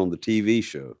character on the TV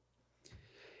show.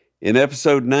 In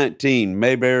episode 19,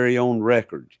 Mayberry on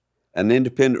Record, an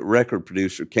independent record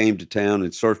producer came to town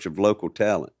in search of local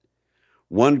talent.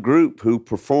 One group who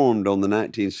performed on the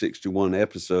 1961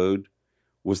 episode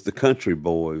was the Country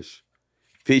Boys,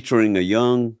 featuring a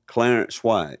young Clarence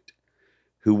White,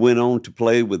 who went on to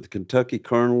play with the Kentucky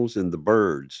Colonels and the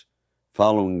Byrds,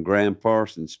 following Gram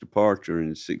Parsons' departure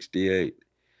in '68.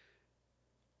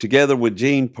 Together with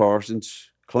Gene Parsons,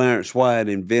 Clarence White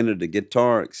invented a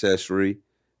guitar accessory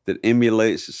that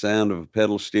emulates the sound of a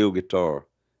pedal steel guitar,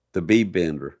 the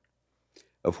B-Bender,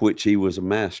 of which he was a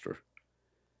master.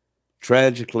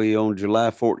 Tragically, on July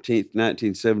 14,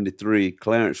 1973,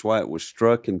 Clarence White was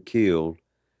struck and killed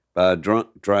by a drunk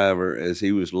driver as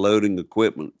he was loading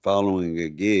equipment following a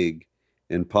gig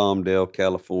in Palmdale,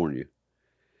 California.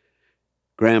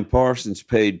 Gram Parsons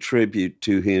paid tribute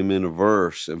to him in a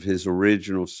verse of his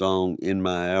original song, In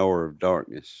My Hour of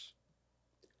Darkness.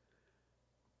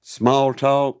 Small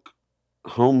talk,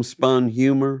 homespun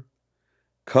humor,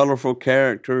 colorful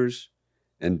characters,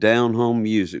 and down-home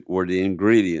music were the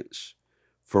ingredients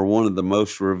for one of the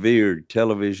most revered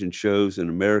television shows in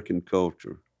American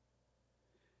culture.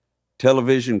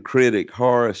 Television critic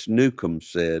Horace Newcomb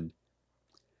said,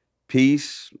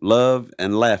 "Peace, love,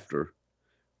 and laughter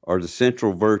are the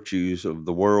central virtues of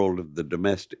the world of the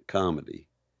domestic comedy."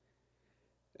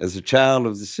 As a child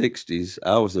of the 60s,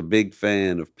 I was a big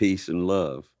fan of Peace and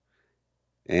Love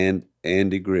and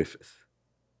Andy Griffith.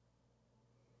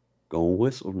 Gonna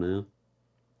whistle now.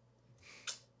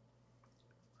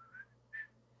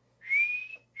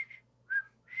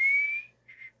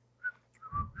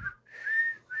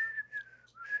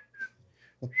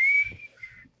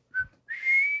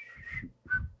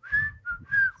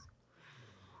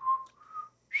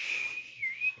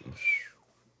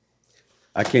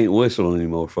 I can't whistle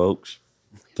anymore, folks.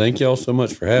 Thank y'all so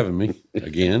much for having me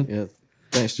again. Yeah.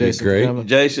 Thanks, You're Jason. great. For coming.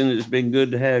 Jason, it's been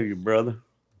good to have you, brother.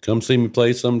 Come see me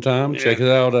play sometime. Check it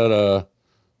out at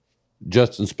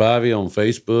Justin Spivey on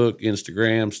Facebook,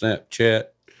 Instagram, Snapchat,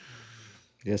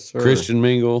 Yes, sir. Christian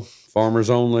Mingle, Farmers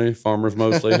Only, Farmers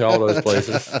Mostly, all those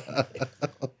places.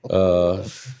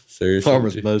 Seriously,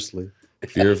 Farmers mostly.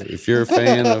 if you're a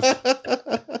fan of,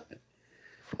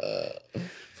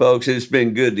 Folks, it's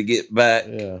been good to get back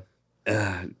Yeah.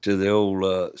 to the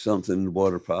old Something in the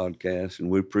Water podcast, and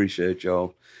we appreciate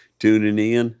y'all tuning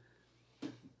in.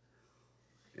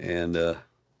 And I'd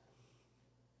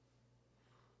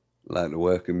like to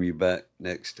welcome you back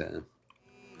next time.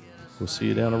 We'll see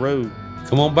you down the road.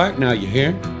 come on back now, you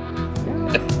hear? When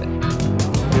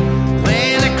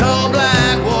the cold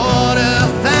black water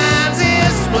finds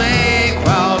its way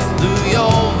across through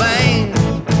your veins,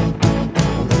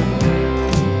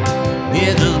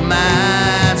 it just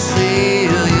might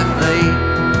seal your fate.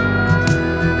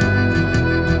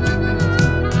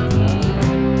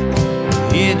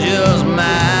 It just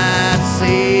might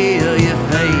seal your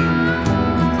fate.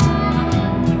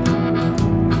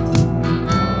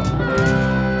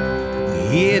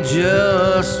 It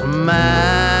just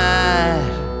might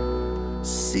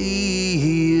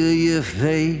seal your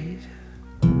fate.